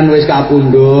jenengan wis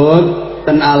kapundhut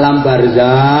ten alam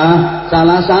barzah,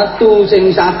 salah satu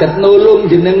sing saged nulung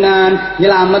jenengan,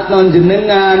 nyelametno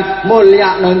jenengan,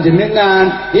 mulyakno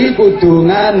jenengan iku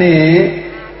dongane.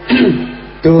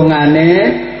 Dongane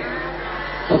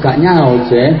kok gak nyaut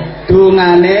sih?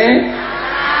 Dongane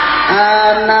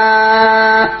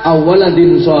anak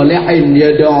awaladin sholihin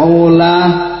yad'ulah.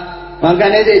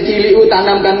 Makanya cek cilik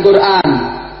tanamkan Quran.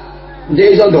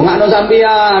 Cek iso ndongakno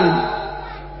sampean.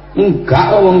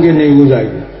 Enggak wong kene iku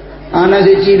saiki. Anak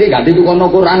cek cilik gak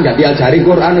ditukono Quran, gak diajari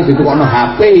Quran, ditukono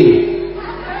HP.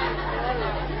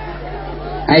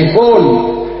 iPhone,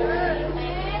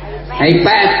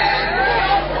 iPad,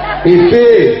 TV,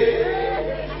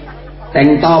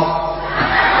 tank top.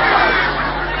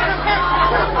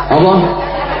 Apa?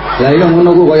 Lah iya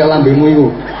ngono ku kaya lambemu iku.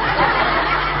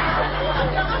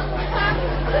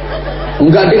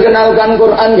 Enggak dikenalkan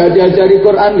Quran, enggak diajari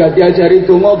Quran, enggak diajari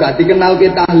donga, enggak dikenal ke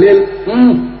tahlil.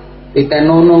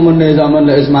 Ditenono meneh zaman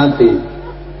lek wis mati.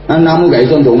 Anakmu enggak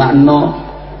iso ndongakno.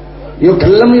 Yo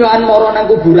gelem yo an mara nang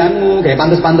kuburanmu, gawe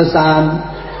pantes-pantesan.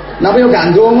 Napa yo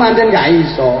gak ndonga ancen gak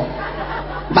iso.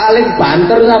 Paling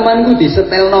banter sampean ku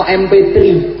disetelno MP3.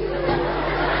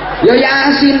 Ya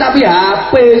Yasin tapi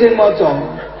HP sing maca.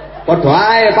 Padha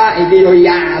ae Pak, iki ya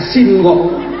Yasin kok.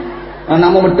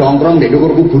 Anakmu medongkrong ndek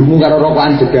dhuwur kuburmu karo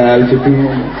rokokan jedal-jedul.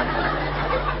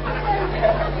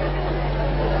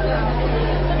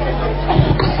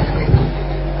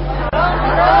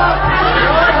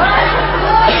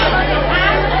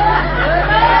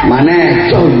 Maneh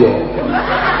coyo.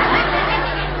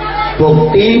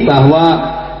 Bukti bahwa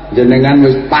jenengan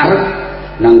wis parek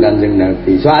nang Kanjeng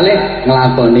Nabi. Soale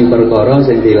nglakoni perkara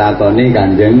sing dilakoni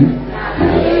Kanjeng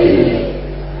Nabi.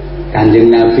 Kanjeng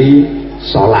Nabi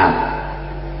salat.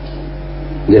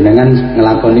 Jenengan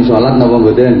nglakoni salat napa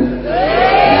mboten?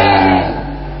 Nah.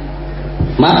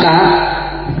 Maka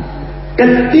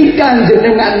ketika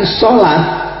jenengan salat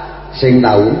sing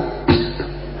tahu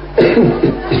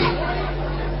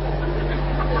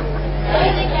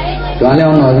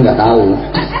soalnya orang nggak tahu.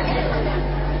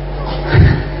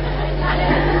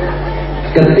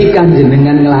 Ketika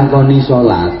jenengan nglakoni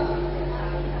salat,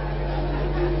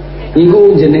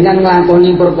 iku jenengan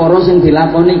nglakoni perkara sing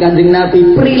dilakoni Kanjeng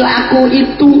Nabi. Perilaku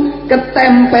itu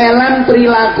ketempelan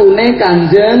perilakune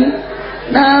Kanjeng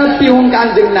Nabi. Wong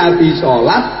Kanjeng Nabi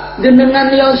salat,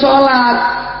 jenengan ya salat.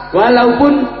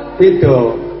 Walaupun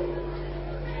beda.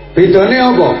 Bedane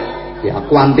apa? Ya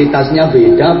kuantitasnya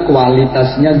beda,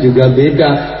 kualitasnya juga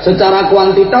beda. Secara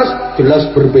kuantitas jelas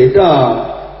berbeda.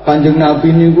 Kanjeng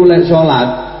Nabi niku lek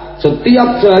salat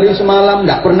setiap sehari semalam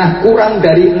nggak pernah kurang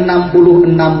dari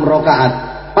 66 rakaat.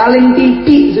 Paling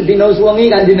titik sedina suwengi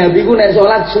Kanjeng Nabi ku nek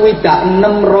salat 26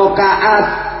 rakaat.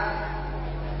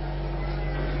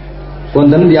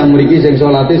 Wonten tiyang mriki sing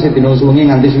salate sedina suwengi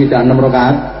nganti 26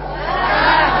 rakaat?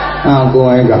 Aku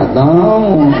ae gak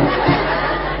tahu.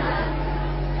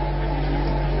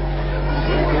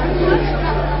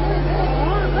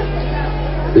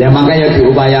 Ya makanya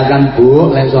diupayakan Bu,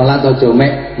 lek salat aja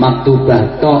mek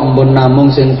maktubah tok, ampun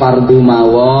namung sing fardhu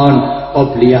mawon,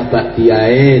 qobliyah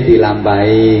ba'diyae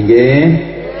dilampahi nggih.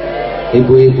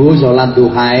 Ibu-ibu salat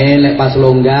duhae lek pas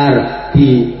longgar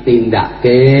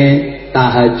ditindakke,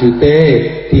 tahajude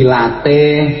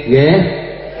dilatih nggih.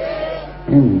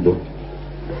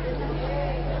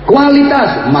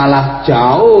 Kualitas malah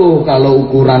jauh kalau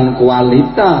ukuran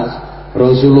kualitas.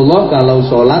 Rasulullah kalau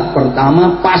sholat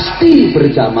pertama pasti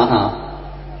berjamaah.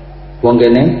 Wong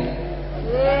kene?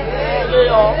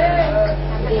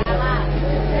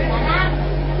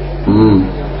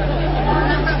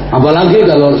 Apalagi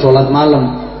kalau sholat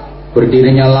malam,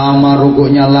 berdirinya lama,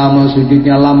 rukuknya lama,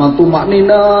 sujudnya lama,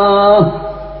 tumaknina.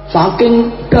 Saking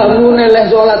gangune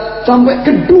leh sholat sampai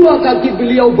kedua kaki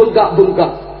beliau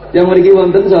bengkak-bengkak. Yang mriki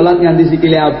wonten sholat nganti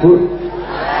sikile abur.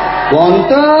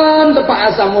 Wonten tepak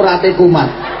asam urate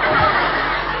kumat.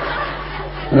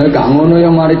 Nek gak ngono ya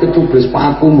mari kecubles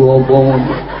paku mbok apa.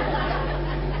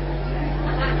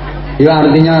 Ya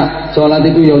artinya sholat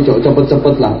itu ya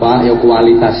cepet-cepet lah Pak, ya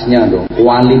kualitasnya dong,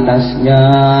 kualitasnya.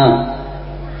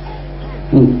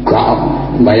 Enggak,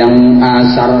 bayang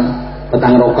asar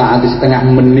petang rakaat setengah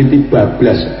menit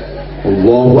bablas.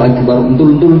 Allahu akbar,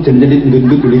 entul-entul jenjit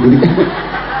ndut guli-guli.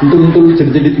 Entul-entul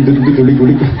jenjit ndut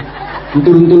guli-guli.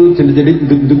 Entul-entul jenjit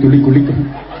ndut guli-guli.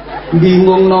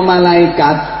 Bingung no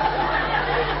malaikat.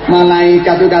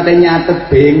 Malaikat itu katanya nyatet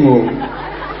bingung.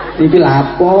 Iki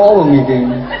lapo wong iki.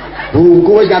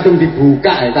 Buku wis kadung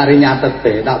dibuka tari nyatet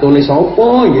tak tulis apa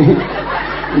iki.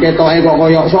 Ketoke kok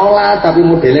koyo salat tapi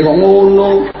modele kok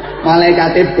ngono.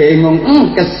 Malaikate bingung,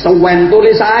 kesuwen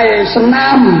tulis ae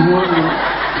senam.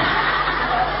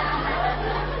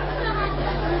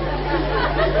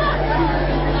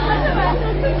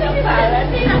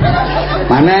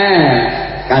 Mana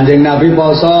Kanjeng Nabi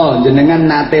poso, jenengan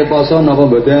nate poso napa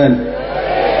mboten?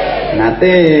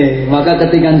 Nate. Maka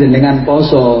ketika jenengan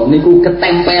poso niku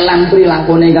ketempelan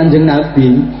prilakune Kanjeng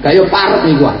Nabi, kaya parep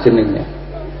niku jenenge.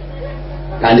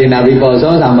 Kanjeng Nabi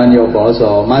poso sampean yo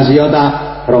poso, Mas yo ta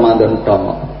Ramadan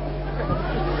tok.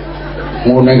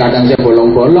 Ngono kadang saya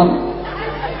bolong-bolong.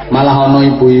 Malah ana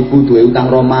ibu-ibu duwe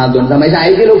utang Ramadan sampai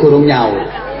saiki lho gorong nyaur.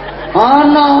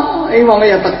 Ana, iki wong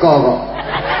ya teko kok.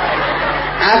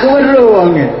 Aku weru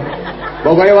wonge.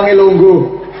 Pokoke wonge lungguh.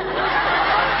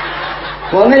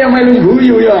 Wonge yang melu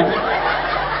guyu ya.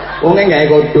 Wonge gawe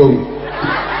kodhong.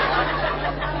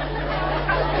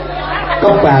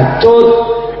 Kebacut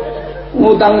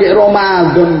ngutang ke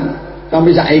Ramadan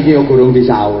sampai saiki ya gorong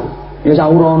disaur. Ya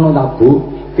sahur ana ta, Bu?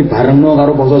 Dibarengno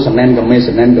karo poso Senin Kemis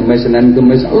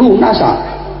lunas ah.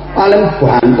 Paling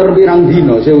banter pirang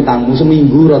dina sih utangmu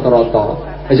seminggu rata-rata.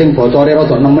 Sing bocore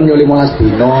rada nemen ya 15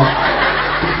 dina.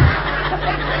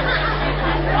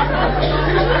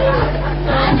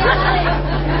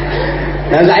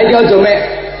 Dan saiki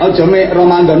aja mek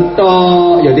Ramadan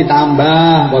tok, ya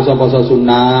ditambah poso-poso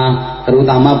sunah,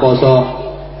 terutama poso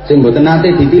sing mboten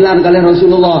nate ditilar kali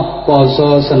Rasulullah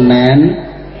poso Senin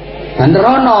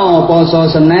banterono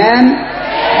poso Senin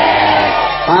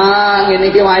ngene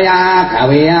iki wayah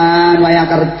gawean wayah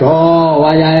kerja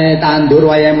wayahe tandur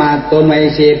wayahe matun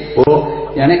wayahe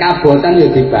sibuk ya nek kabotan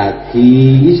ya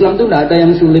dibagi. Islam tuh ndak ada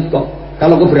yang sulit kok.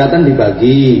 Kalau keberatan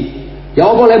dibagi ya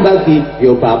apa boleh bagi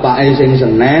ya bapake sing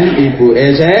Senin ibuke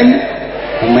sing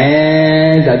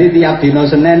Kemis. Jadi tiap dino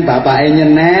Senin bapake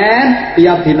nyenen,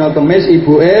 tiap dino Kemis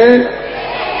ibuke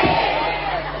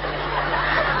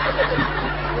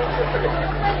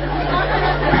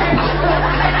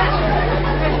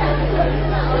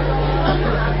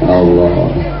Allah.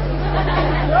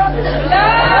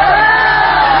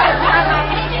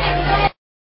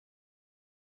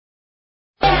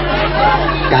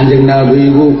 Kanjeng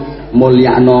Nabi iku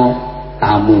mulyakno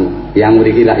tamu. Yang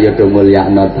mriki lak ya do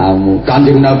mulyakno tamu.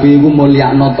 Kanjeng Nabi iku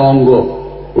mulyakno tangga,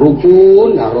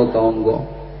 rukun karo tangga.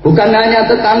 Bukan hanya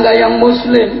tetangga yang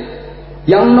muslim,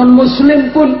 yang non muslim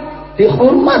pun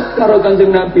dihormat karo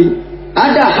Kanjeng Nabi.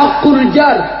 Ada hakul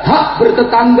jar, hak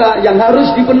bertetangga yang harus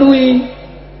dipenuhi.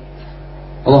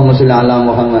 Allahumma sholli ala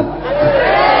Muhammad.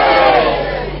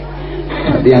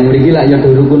 Yang mriki lak ya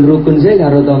do rukun-rukun sih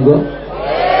karo tangga.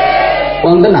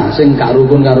 Wonten sing gak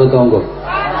rukun karo tangga.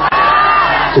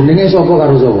 Jenenge sapa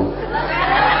karo sapa?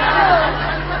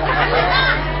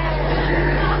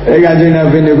 Kanjeng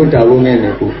Nabi niku dawuh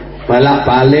ngene niku.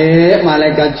 Balak-balik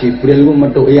malaikat Jibril ku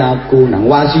methuki aku nang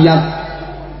wasiat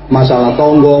masalah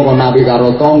tangga, kon nabi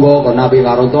karo tangga, kon nabi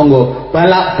karo tangga.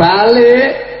 Balak-balik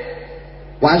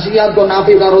wasiat kon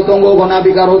nabi karo tangga, kon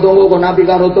nabi karo tangga, kon nabi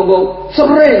karo tangga.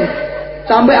 Sering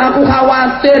sampai aku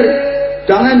khawatir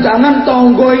jangan-jangan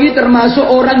tangga ini termasuk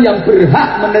orang yang berhak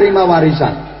menerima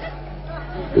warisan.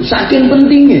 Saking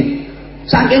pentingnya,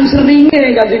 saking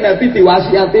seringnya Kanjeng Nabi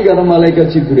diwasiati karo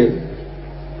malaikat Jibril.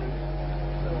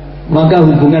 Maka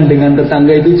hubungan dengan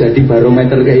tetangga itu jadi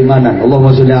barometer keimanan.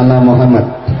 Allahumma sholli ala Muhammad.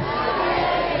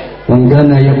 Man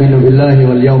kana yu'minu billahi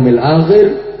wal yaumil akhir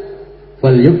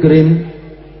falyukrim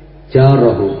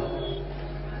jarahu.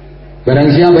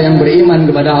 Barang siapa yang beriman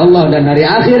kepada Allah dan hari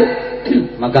akhir,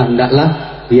 maka hendaklah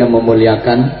dia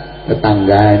memuliakan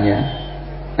tetangganya.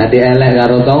 Nanti elek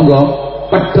karo tangga,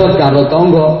 pedhot karo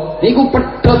tangga niku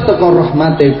pedhot teko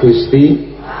rahmate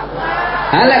Gusti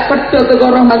Allah. Elek pedhot teko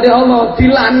rahmate Allah,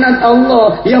 dilaknat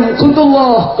Allah.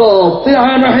 Yamqutullah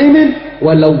qati'an rahimin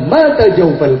walau mata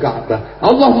jawfal Ka'bah.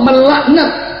 Allah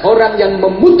melaknat orang yang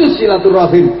memutus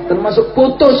silaturahim, termasuk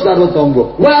putus karo tangga.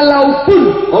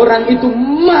 Walaupun orang itu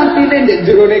matine ndek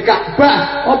jerone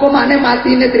Ka'bah, apa makne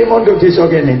matine trimondo desa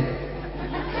kene.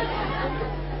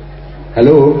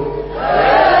 Halo.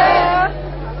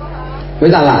 Wis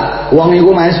salah, wong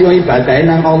iku masih ibadahe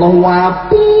nang Allah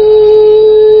wapi.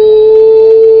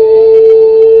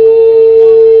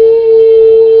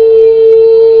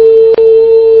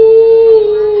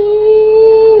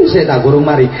 Saya tak gurung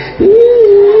mari.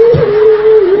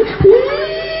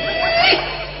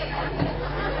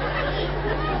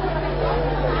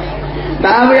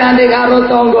 Tapi ane karo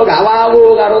tangga gak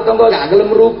wawu, karo tangga gak gelem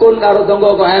rukun, karo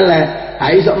tangga kok elek.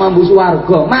 Gak iso mambu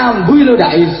swarga. Mambu lho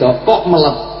gak iso, kok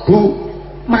mlebu.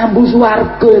 Mambu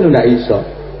swarga lho ndak iso.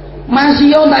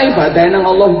 Masih yo tak ibadah nang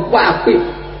Allah wapi.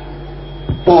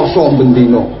 Poso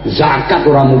bendino, zakat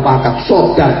ora mupakat,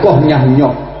 sedekah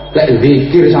nyah-nyok, lek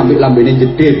zikir sampai lambene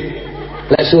jedit,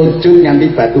 lek sujud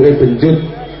nganti batuke benjut,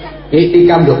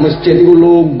 iktikam nduk masjid iku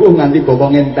lungguh nganti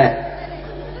bokong entek.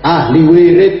 Ahli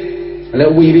wirid, lek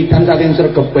wiridan saking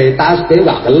sregepe tasbih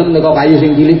gak gelem teko kayu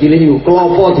sing cilik-cilik niku,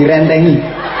 klopo direntengi.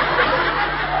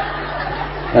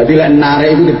 Jadi lek narik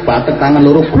itu dibatek tangan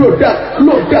loro glodak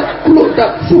glodak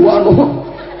glodak suwano.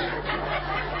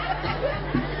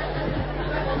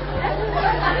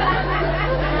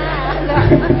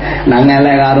 Nang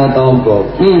elek karo tangga.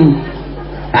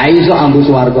 Gak iso ambu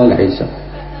swarga gak iso.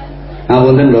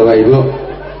 Ngapunten Bapak Ibu.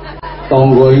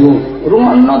 Tangga iku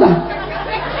rungokno ta.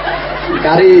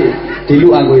 Kari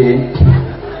diluk aku iki.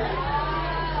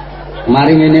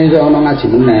 Mari ngene iso ana ngaji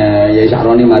meneh, ya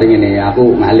sakrone mari ngene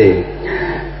aku ngalih.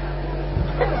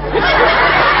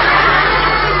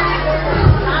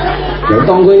 Ya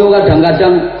tangga itu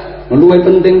kadang-kadang luwih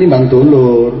penting timbang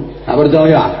dulur. Tak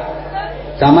percaya?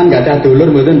 Saman gak ada dulur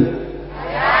mboten?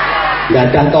 Gak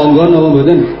ada tangga napa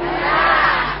mboten?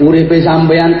 Uripe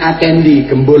sampean akeh ndi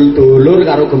gembul dulur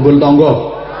karo gembul tangga?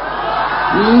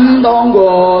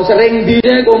 Tangga. Sering ndi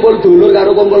kumpul dulur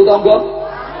karo kumpul tangga?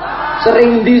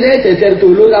 Sering ndi jejer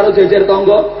dulur karo jejer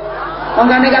tangga?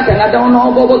 Mangkane kadang-kadang ana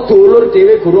apa-apa dulur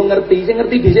dhewe gurung ngerti, sing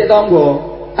ngerti dhisik tangga.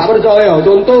 Tak percaya?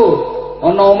 Contoh,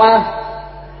 ana omah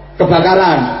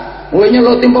kebakaran, kowe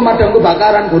nyeluk tim pemadam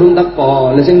kebakaran gurung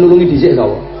teko, lha sing nulungi dhisik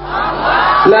sapa?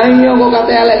 Lah iya kok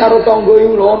kate elek karo tangga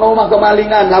iku ono mah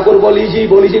kemalingan, lapor polisi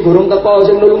gorong teko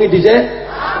sing nulungi dhisik.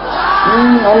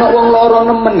 Ana wong lara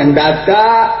nemen nang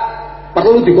dadak.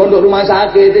 Perlu dikondok rumah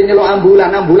sakit, nyeluk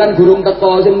ambulan gorong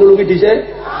teko sing nulungi dhisik.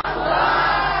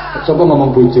 Sapa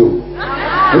ngomong bojo?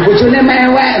 Bojone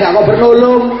mewek gak kok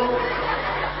bernulung.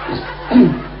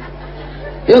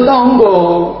 Ya tangga.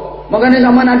 Makane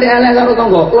sampean nanti elek karo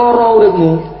tangga, lara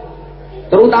uripmu.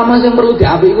 Terutama sing perlu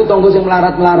diapik iku tangga sing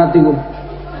melarat-melarat iku.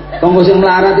 Tangga sing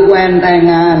melarat iku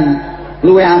entengan,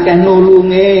 luwih akeh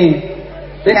nulunge.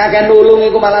 Sing akeh nulung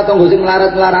iku malah tangga sing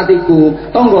melarat-melarat iku.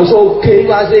 Tangga sugih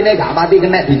iku asline gak pati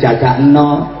kena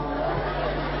dijagakno.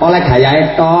 Oleh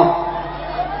gayae tok.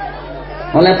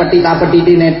 Oleh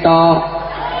petita-petitine tok.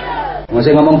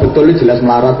 Masih ngomong betul jelas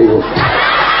melarat iku.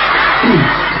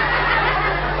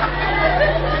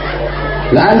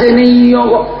 Lah anjene iya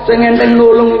kok sing enteng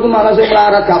nulung iku malah sing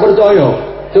melarat gak percaya.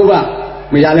 Coba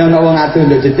misalnya ana wong adu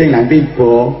nduk jeding nang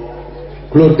tiba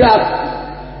glodak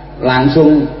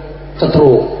langsung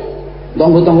cetruk.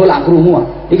 Tangga-tangga lak krungu.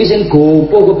 Iki sing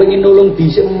gopo kepengin nulung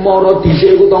dhisik mara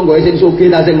dhisik iku tanggae sing sugih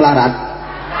ta sing melarat.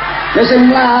 Lah sing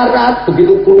melarat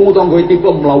begitu krungu tanggae tiba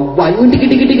mlayu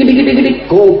dik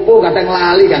gopo kadang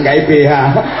lali gak gawe BH.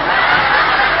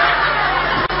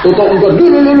 Tutuk engko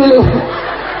lulu.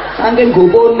 Saking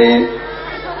gopone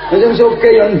sing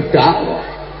sugih ya ndak.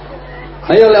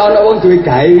 Ayo lek ana wong duwe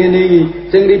gawe ngene iki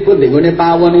sing ribut nek ngene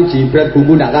pawon iki jibrat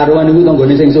bumbu ndak karuan niku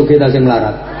tanggane sing sugih ta sing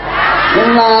melarat. Sing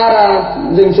melarat,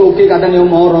 sing sugih kadang yo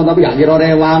moro tapi gak kira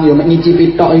rewang yo mek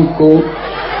ngicipi tok iku.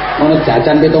 Ono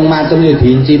jajan pitung macem yo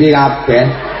diincipi kabeh.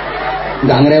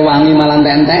 Enggak ngrewangi malah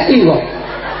entek-enteki kok.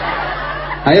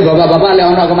 Ayo bapak-bapak lek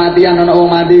ana kematian ana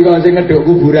wong mati kok sing ngeduk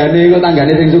kuburane iku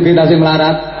tanggane sing sugih ta sing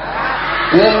melarat.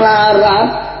 Sing melarat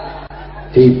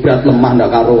dibrat lemah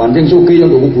ndak karuan sing sugih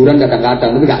yo kuburan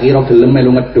kadang-kadang tapi gak kira gelem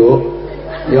melu ngeduk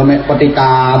yo mek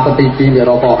petiti ya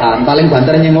rokokan paling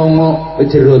banter nyengongo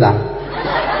jero ta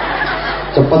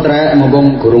cepet rek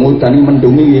mumpung gorong udan iki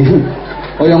mendung iki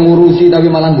kaya ngurusi tapi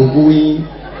malah mbukui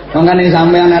mangkane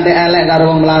sampean ate elek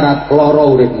karo wong melarat lara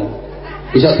uripmu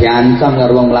iso diancam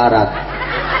karo wong melarat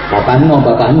bapakno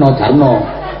jarno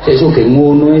sik sugih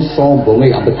ngono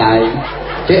sombonge gak betahe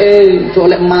cek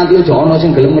solek mati aja ana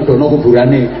sing gelem ngedhono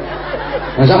kuburane.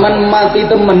 Lah sampean mati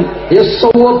temen, ya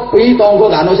suwepi tangga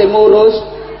gak ana sing ngurus.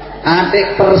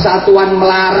 Atik persatuan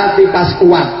melarat di pas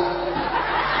kuat.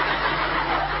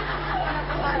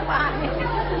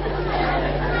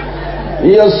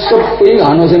 Iya sepi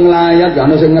gak ana sing layat, gak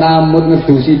ana sing ngramut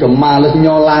ngedusi gemales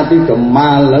nyolati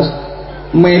gemales.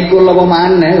 Mekul apa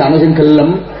maneh gak ana sing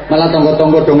gelem, malah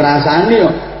tangga-tangga do ngrasani yo.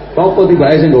 Apa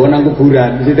tibake sing nggawa nang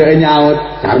kuburan, sithike nyaut,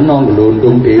 jarno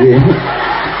glondong dhewe.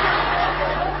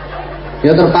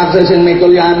 Ya terpaksa sing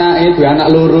mikul ya anake, duwe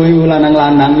anak loro iku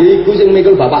lanang-lanang, iku sing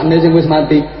mikul bapakne sing wis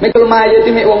mati. Mikul mayit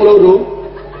iki mek wong loro.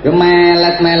 Ya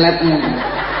melet-melet.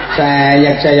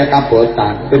 Sayek-sayek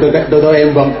kabotan. Tutuk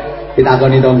embong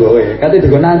ditakoni tanggoe. Kate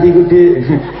digo nanti ku, Dik.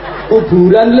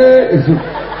 Kuburan, Le.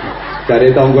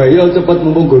 Jare tanggoe, ya cepet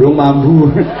mumpung gorong mambu.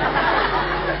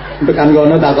 Tekan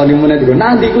kono takoni meneh digo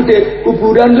nanti ku Dik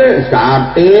kuburan Le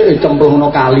sate cemplungno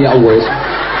kali ya wis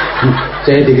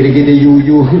saya dikrikiti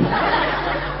yuyu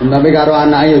tapi karo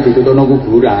anake yo ditutupno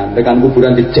kuburan tekan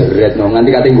kuburan dijeret no nganti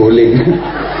kate goling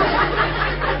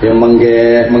ya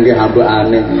mengke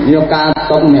hambane yo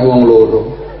katok nek wong loro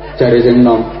jare sing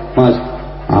nom Mas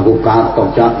aku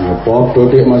katok cak ya padha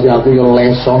Dik masih aku yo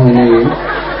leso ngene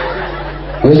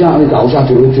wis ya gak usah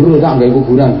juru-juru tak gawe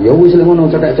kuburan ya wis lek ngono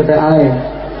cetek-cetek ae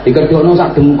dikedokno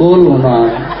sak dengkul ngono.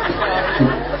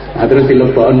 Nah terus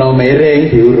dilebokno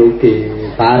miring diuruki.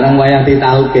 Bareng wayah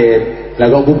ditalkin. Lah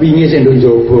kok kupinge sing nduk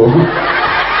njaba.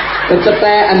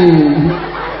 Kecetekan.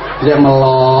 Dia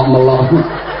melok.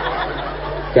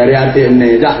 Dari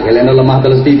adikne, "Cak, gelekno lemah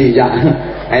terus titik, Cak."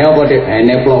 Ayo apa Dik?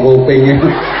 Neplok kuping.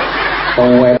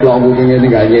 Kowe plok kupinge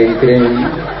tinggal nyengkring.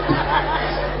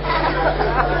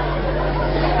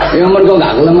 Ya mergo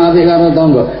gak gelem apik karo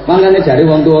tangga. Mangkane jare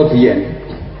wong tuwa biyen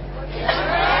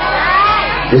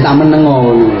wis meneng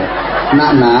ngono.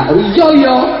 Nak,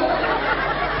 iya.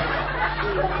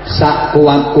 Sak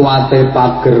kuat-kuate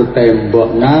pager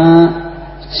tembok, nak.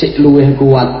 Sik luwih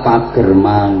kuat pager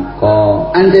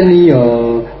mangkok. Anjen iya,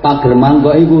 pager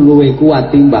mangkok iku luwih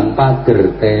kuat timbang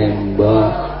pager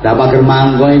tembok. Lah pager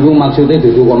mangkok iku maksude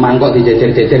dudu kok mangkok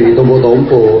dijejer-jejer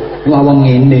ditompo-tompo. Iku wong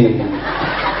ngene.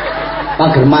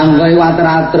 Pager mangkok iku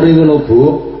ater-ater iku lho, Bu.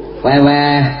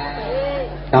 Weweh.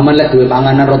 Sampeyan lek duwe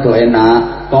panganan rada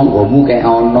enak, tanggamu kek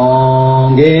ana,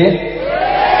 nggih?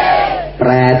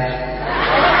 Pret.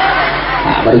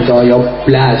 Tak percaya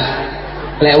blas.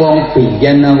 Lek wong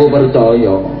biyen aku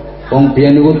percaya. Wong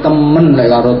biyen niku temen lek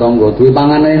karo tangga, duwe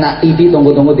panganan enak iki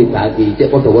tangga-tangga dibagi, cek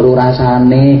padha weruh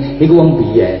rasane. Iku wong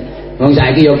biyen. Wong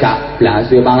saiki ya gak blas,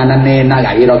 duwe panganan enak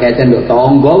gak kira kecen kok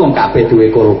tangga wong kabeh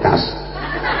duwe kulkas.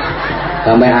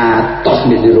 Sampai atos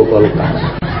di jero kulkas.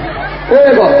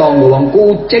 Kok tangga wong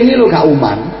kucing iki lho gak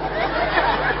uman.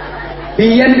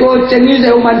 Biyen kucing iki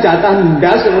sing uman jatah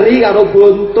ndas eri karo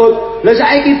buntut. Lah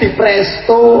saiki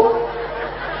dipresto.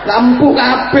 Lampu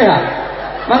kabeh.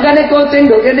 Makane kucing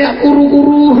ndok kene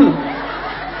kuru-kuru.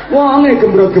 Wonge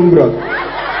gembrot-gembrot.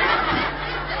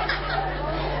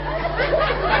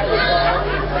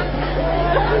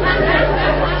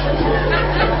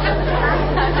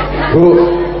 Bu.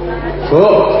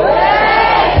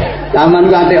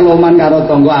 Taman kate loman karo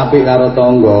tangga, apik karo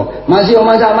tangga. Masih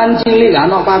omah sampean cilik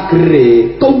ana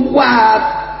pagere, kuat.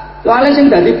 Soale sing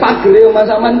dadi pagere omah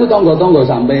sampean ku tangga-tangga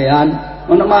sampean.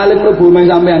 Ana maling mlebu omah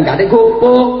sampean kate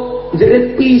gopok,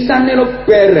 jerit pisan lho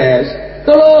beres.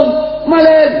 Tolong,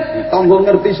 maling. Tangga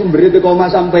ngerti sumbere teko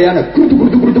omah sampean,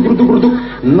 grutuk-grutuk.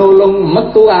 Nolong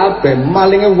metu kabeh,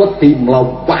 malinge wedi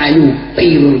mlayu,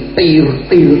 tir.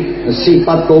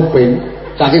 Sifat kopeng.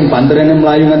 Saking banterene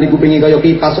mlayu nganti kupinge kaya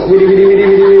kipas kok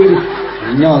wiri.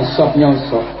 Nyosok.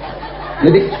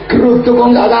 Jadi geruduk kok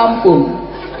gak kampung.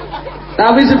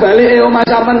 Tapi sebaliknya omah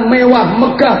sampean mewah,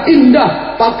 megah,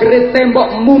 indah, pagere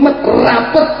tembok mumet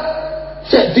rapet.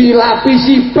 Sek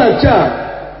dilapisi baja,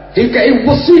 dikai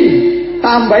wesi,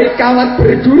 tambahi kawat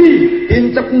berduri,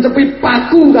 dincep-cepi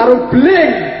paku karo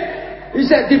beling.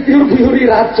 Isek dipiur-piuri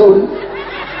racun.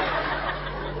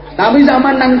 Tapi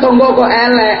zaman nang tangga kok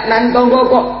elek, nang tangga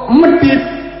kok medit,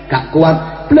 gak kuat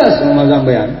blas sama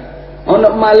sampean. Ana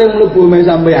maling mlebu me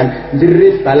sampean,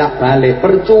 jerit balak-balik,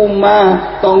 percuma,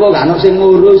 tangga gak ono sing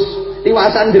ngurus.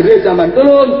 Tiwasan jerit sampean,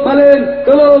 tolong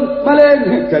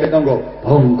maling. Jare tangga,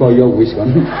 bongko ya wis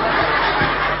kon.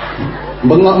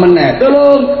 Bengok meneh,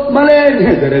 tolong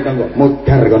maling. Jare tangga,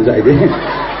 mudar kon saiki.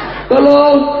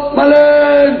 Tolong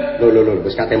maling. Lho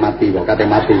wis kate mati kok.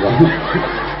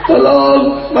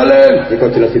 Tolong maling, iki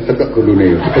jelas ditekek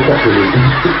gulune.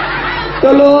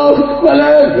 Tolong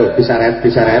maling, lho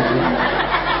diseret.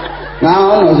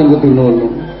 Ngono sing kudu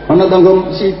nulung. Ana tangga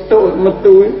situk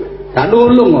metu, gak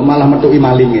nulung kok malah metuki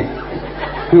malinge.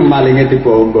 Malinge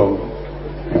dibombong.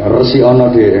 Resi ana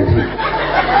dhewe.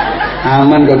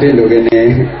 Aman kok nduk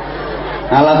kene.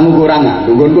 Alatmu kurang ah,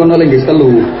 nggonku ana linggis 3.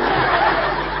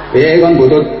 Kon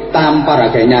butuh tampar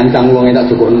agak nyancang wong tak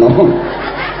cukupno.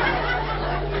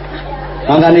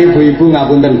 Makanya ibu-ibu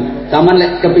ngapunten, sampean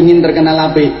lek kepingin terkenal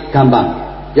apik, gampang.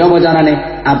 Ya apa carane?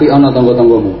 Apik ana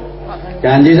tangga-tanggamu.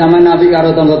 Janji sampean apik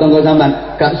karo tangga-tangga sampean,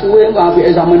 gak suwe kok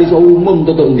apike sampean iso umum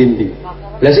tutuk ndi-ndi.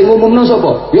 Lah sing umumno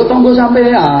sapa? Ya tangga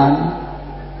sampean.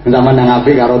 Sampeyan nang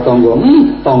apik karo tangga,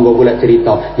 tanggaku lek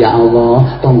cerita, ya Allah,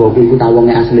 tanggaku iku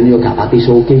tawonge asline ya gak pati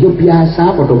soge, ya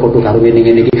biasa padha-padha karo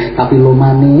ngene-ngene iki. Tapi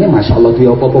lomane masyaallah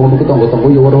duwe apa-apa ngono ku tangga-tangga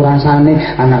ya ora rasane.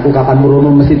 Anakku kapan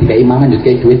murono mesti dikai mangan yo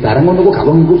dikai duit bareng ngono ku gak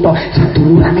wong iku tok.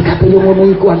 Sadulurane kabeh yo ngono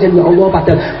iku ancen ya Allah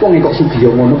padahal wong kok sugih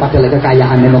yo ngono padahal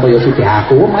kekayaane kaya sugih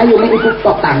aku. Mayo nek iku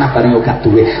tok tanah bareng yo gak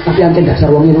duwe. Tapi ancen dasar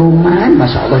wong loman,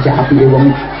 masyaallah cek apike wong.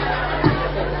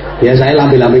 Ya saya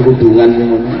lambe-lambe kudungan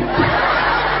ngono.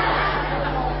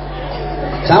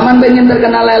 Saman pengen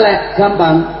terkenal elek,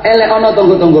 gampang. Elek ana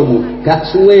tangga-tanggamu, gak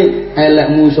suwe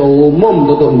elekmu iso umum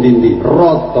tutuk ndi-ndi,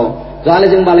 rata. Soale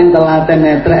sing paling telaten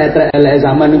etrek-etrek elek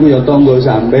zaman niku ya tangga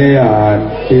sampean.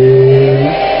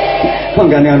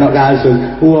 Mangkane ana kasus,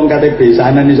 wong kate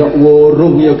besanan iso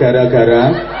wurung ya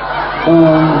gara-gara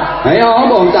ayo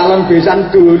apa calon besan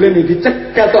dolen iki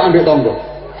cegat tok ambek tangga.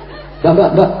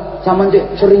 Mbak, sampean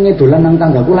cek seringe dolan nang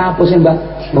tanggaku lha apa sih, Mbak?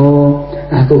 Oh,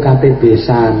 aku kate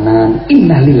besanan.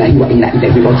 Innalillahi wa inna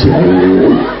ilaihi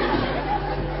raji'un.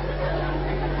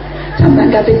 Sampeyan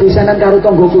kate besanan karo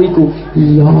tanggoku iku.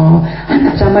 Iya,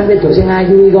 anak sampean wedok sing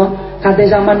ayu iku. Kate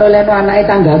sampean olehno anake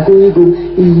tanggaku iku.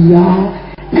 Iya,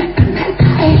 nek kena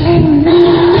tak elengno.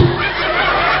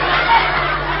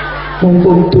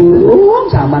 Mumpung durung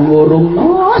sampean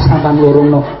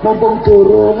wurungno, mumpung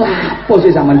durung apa sih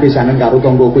sampean besanan karo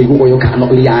tanggoku iku kaya gak ono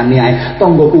liyane ae.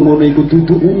 Tanggoku ngono iku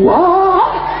dudu uwah.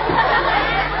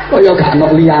 Kaya gak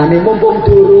ono liyane, mumpung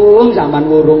durung sampean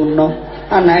wurungno.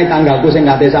 Anake tanggaku sing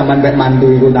kate sampean mek mantu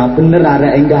iku ta bener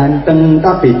areke ganteng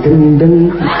tapi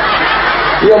gendeng.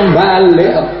 Ya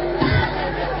balik.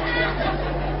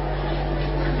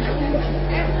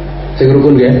 Sing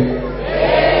rukun nggih?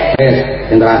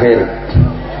 Yang terakhir.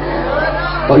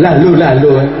 Kok lalu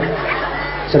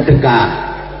sedekah.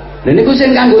 Dan niku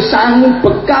sing kanggo sangu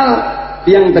bekal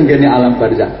yang tenggene alam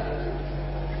barzah.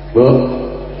 Bu.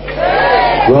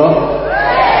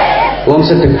 Wong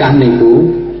sedekah niku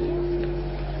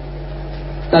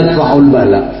tadfa'ul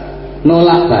bala,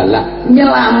 nolak bala,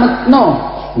 nyelametno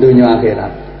dunia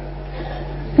akhirat.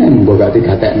 Mbok gak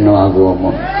digatekno aku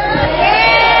omong.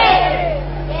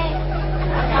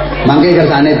 Mangke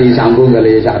kersane disambung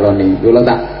kali Sakroni. Kula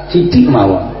tak sithik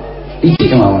mawon.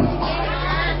 Iki mawon.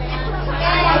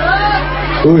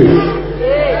 Woi.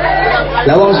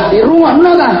 Lah wong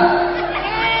irungokno ta?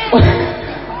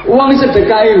 Wong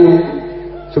sedekah iku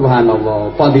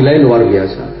subhanallah, fadilah luar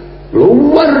biasa.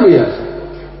 Luar biasa.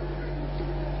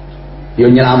 Yo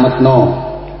nyelametno,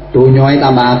 donyae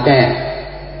tambah akeh.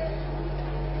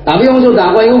 Tapi wong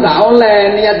sedekah iku gak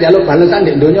oleh niat njaluk balesan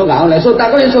ndek donya gak oleh.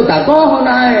 Sedekah ya sedekah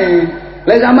ngono ae.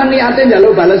 Lek sampean niate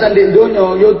njaluk balesan ndek donya,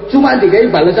 yo cuma digawe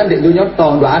balesan ndek donya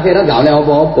tok, ndok akhirat gak oleh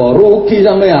apa-apa, rugi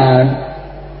sampean.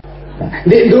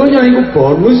 Ndek donya iku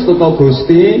bonus teko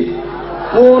Gusti.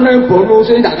 Ngene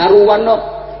bonuse tak karuan kok.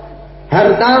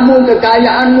 Hartamu,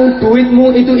 kekayaanmu,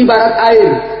 duitmu itu ibarat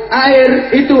air.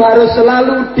 Air itu harus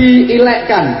selalu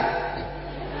diilekkan,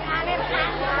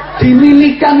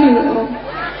 dimilikan.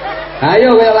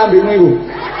 Ayo kayak lambemu itu.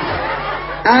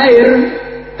 Air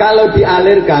kalau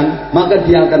dialirkan maka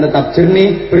dia akan tetap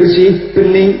jernih, bersih,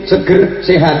 bening, seger,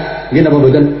 sehat. Gini apa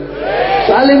betul?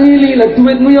 Soalnya milih lah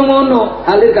duitmu yang ngono,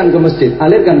 alirkan ke masjid,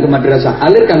 alirkan ke madrasah,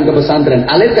 alirkan ke pesantren,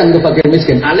 alirkan ke fakir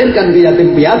miskin, alirkan ke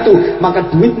yatim piatu, maka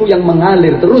duitmu yang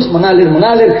mengalir, terus mengalir,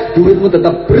 duitmu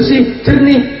tetap bersih,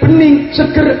 jernih, bening,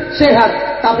 seger, sehat.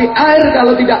 Tapi air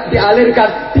kalau tidak dialirkan,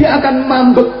 dia akan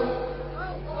mambek.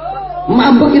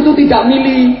 Mambek itu tidak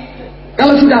milih.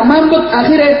 Kalau sudah mambek,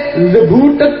 akhirnya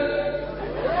lebutek,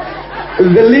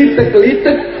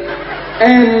 gelitek-litek,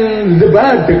 and the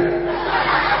badek.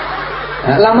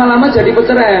 Nah, lama-lama jadi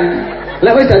peceren.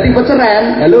 Lewat jadi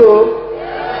peceren,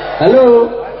 halo,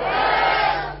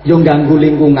 yang ganggu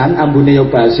lingkungan, ambune yo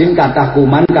basin, kathah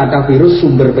kuman, kathah virus,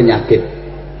 sumber penyakit.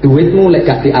 Duitmu lek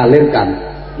gak dialirkan,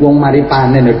 wong mari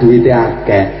panen duite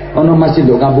akeh. Ana masjid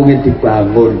ndok kampunge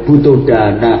dibangun, butuh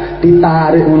dana,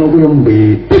 ditarik ngono kuwi yo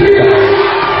mbedek.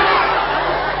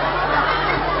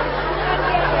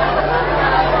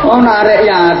 Oh narek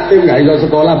yatim gak iso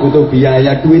sekolah butuh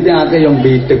biaya, duitnya akeh yang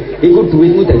bidek. Iku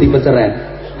duitmu jadi peceren.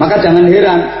 Maka jangan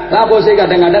heran, lah apa sih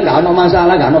kadang-kadang gak ada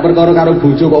masalah, gak ada perkara karo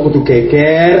bojo kok kudu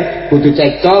geger, kudu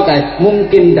cekcok kayak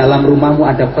mungkin dalam rumahmu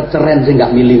ada peceren sing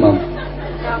gak milih mau.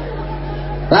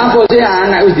 Lah apa sih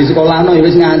anak wis di sekolahno ya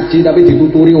wis ngaji tapi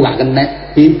dituturi gak kenek.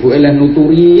 Ibu eleh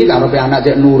nuturi karepe anak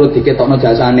cek nurut diketokno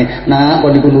jasane. Nak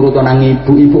kon iku nurut nang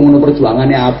ibu ngono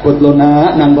perjuangane abot lho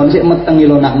nak. Nang kon sik meteng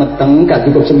lho nak meteng gak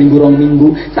cukup seminggu 2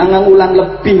 minggu. 9 wulan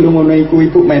lebih lho ngono iku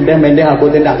ibu mendeh-mendeh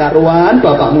abote ndak karuan.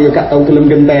 Bapakmu ya gak tau gelem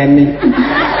genteni.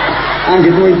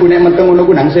 Anggitmu ibu nek meteng ngono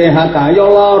ku nang sehat ta. Ya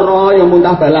lara ya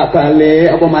muntah balak-balik.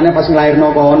 Apa maneh pas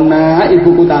nglairno kona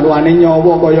ibuku taruhane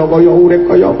nyawa kaya-kaya urip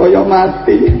kaya-kaya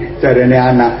mati. Jarene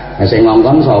anak, sing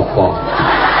ngongkon sapa?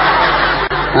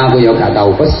 Aku ya gak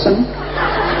tahu pesen.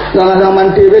 Salah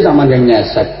sampean dhewe sampean yang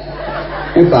nyesek.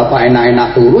 Ini bapak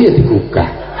enak-enak turu ya digugah.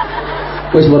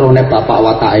 Wis werone bapak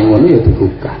watake ngono ya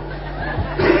digugah.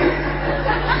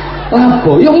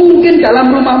 Apa? Ya mungkin dalam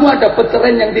rumahmu ada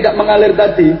peceren yang tidak mengalir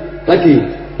tadi. Lagi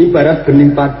ibarat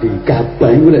bening padi,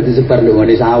 gabah iku lek disebar ndok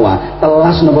ngene sawah,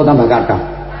 telas napa tambah kathah?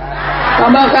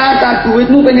 Tambah kata,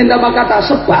 duitmu pengen tambah kata,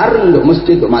 sebar nduk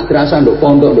masjid, nduk madrasah, nduk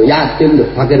pondok, nduk yatim,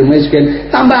 nduk fakir miskin,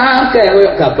 tambah akeh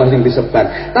koyo gabah sing disebar.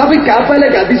 Tapi gabah lek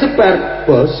gak disebar,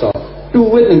 bosok.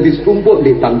 Duit yang ditumpuk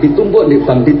di bank, ditumpuk di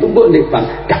bank, ditumpuk di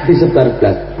bank, gak disebar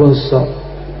blas, bosok.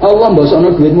 Allah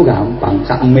mbosokno duitmu gampang,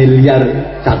 1 miliar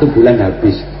 1 bulan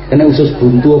habis. Kena usus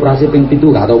buntu operasi ping 7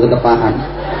 gak tau ketepahan.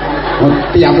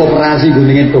 Tiap operasi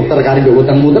guningin dokter kari nduk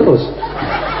utangmu terus.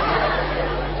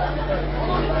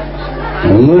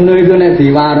 Ngono iku nek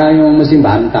diwarai mesti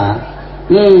bantah.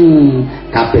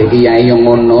 Kabeh kiai yang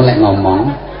ngono lek ngomong.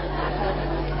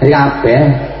 Kabeh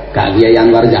gak kiai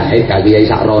Anwar Zahid, gak kiai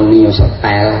Sakroni yo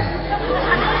setel.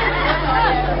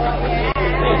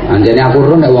 Anjene aku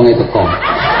ro nek wonge teko.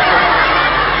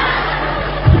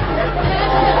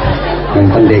 Yang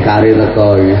pendekare teko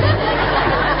iki.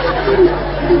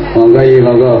 Monggo iki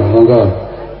monggo.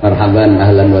 Marhaban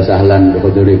ahlan wa sahlan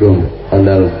bihudurikum.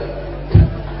 Pandal.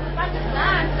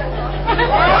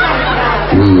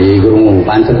 Iku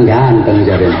pancet ganteng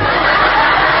jarene.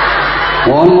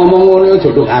 Ngomong ngono aja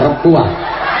nduk karepku ah.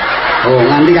 Oh,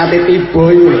 nganti kate tiba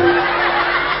iku lho.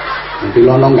 Nanti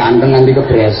lono ganteng nganti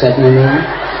kebreset ngono.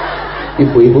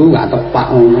 Ibu-ibu gak tepak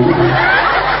ngono.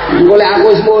 Engko lek aku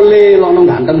wis mule lono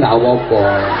ganteng gak apa-apa.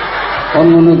 Kon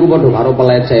ngono iku padha karo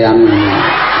pelecehan.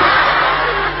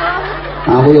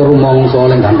 Aku ya rumangsa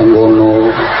lek ganteng ngono.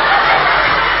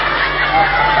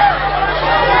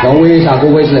 wis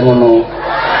aku wis lek ngono.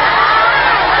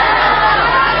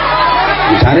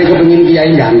 Jare kepengin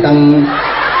kiai ganteng.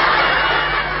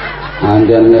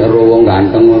 Anjen nek wong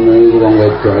ganteng ngono iku wong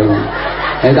wedok.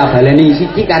 Tak baleni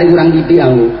siji kari kurang titik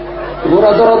aku.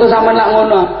 Rata-rata sampean lak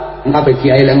ngono. Kabeh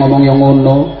kiai lek ngomong yo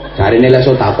ngono. Jarine lek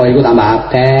sedekah iku tambah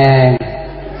akeh.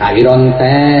 Tak kira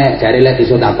entek, jare lek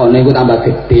disodakone iku tambah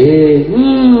gedhe.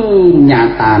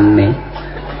 Nyatane.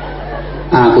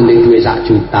 Aku ndek duwe 1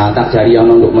 juta, tak jari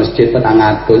ana untuk masjid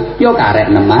 400, yo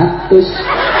karek 600.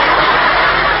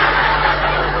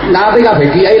 Tapi kabeh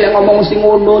kiai lek ngomong mesti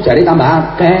ngono, jare tambah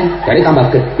akeh, jare tambah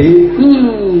gedhe.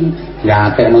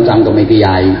 Ngatekno cangkeme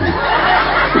kiai.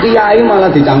 Kiai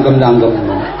malah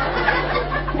dicangkem-cangkemno.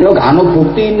 Yo gak ana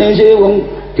buktine sih wong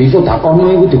disodakone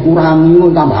iku dikurangi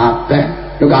kok tambah akeh.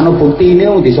 Yo gak ana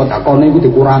buktine wong disodakone iku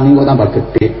dikurangi kok tambah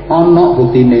gedhe. Ana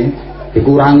buktine.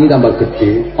 Dikurangi tambah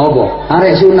gede. Apa?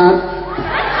 Arek sunat.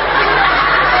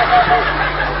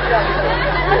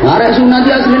 Arek sunat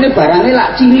iki asline barane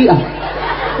lak cilik ah.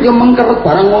 Ya mengkeret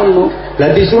barang ngono.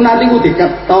 Lah disunat iku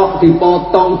diketok,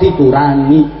 dipotong,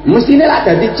 dikurangi. Mestine lak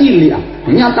dadi cilik ah.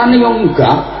 Nyatane yo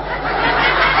enggak.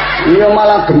 Ya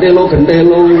malah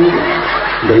gentelo-gentelo.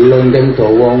 Ndelondeng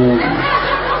dawa.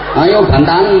 Ayo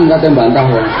bantahan kate bantah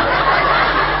wong.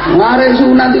 Ngarep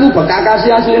sunat itu bekakasi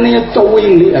aslinya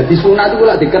cuwing di sunat itu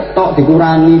lah diketok,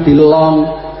 dikurangi, dilong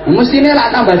mestinya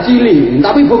lah tambah cili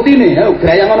tapi bukti nih,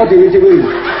 gaya ngono dewi-dewi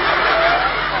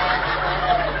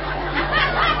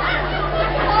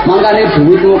makanya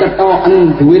duitmu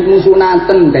ketokan, duitmu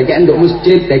sunaten dekek untuk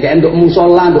masjid, dekek untuk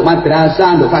musola, untuk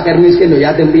madrasah, untuk fakir miskin, untuk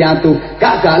yatim piatu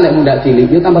gak galek muda cili,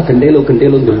 itu tambah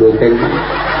gendelo-gendelo ndelondeng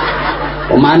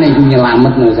pemane iku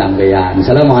nyelametno sampeyan.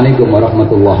 Assalamualaikum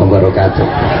warahmatullahi wabarakatuh.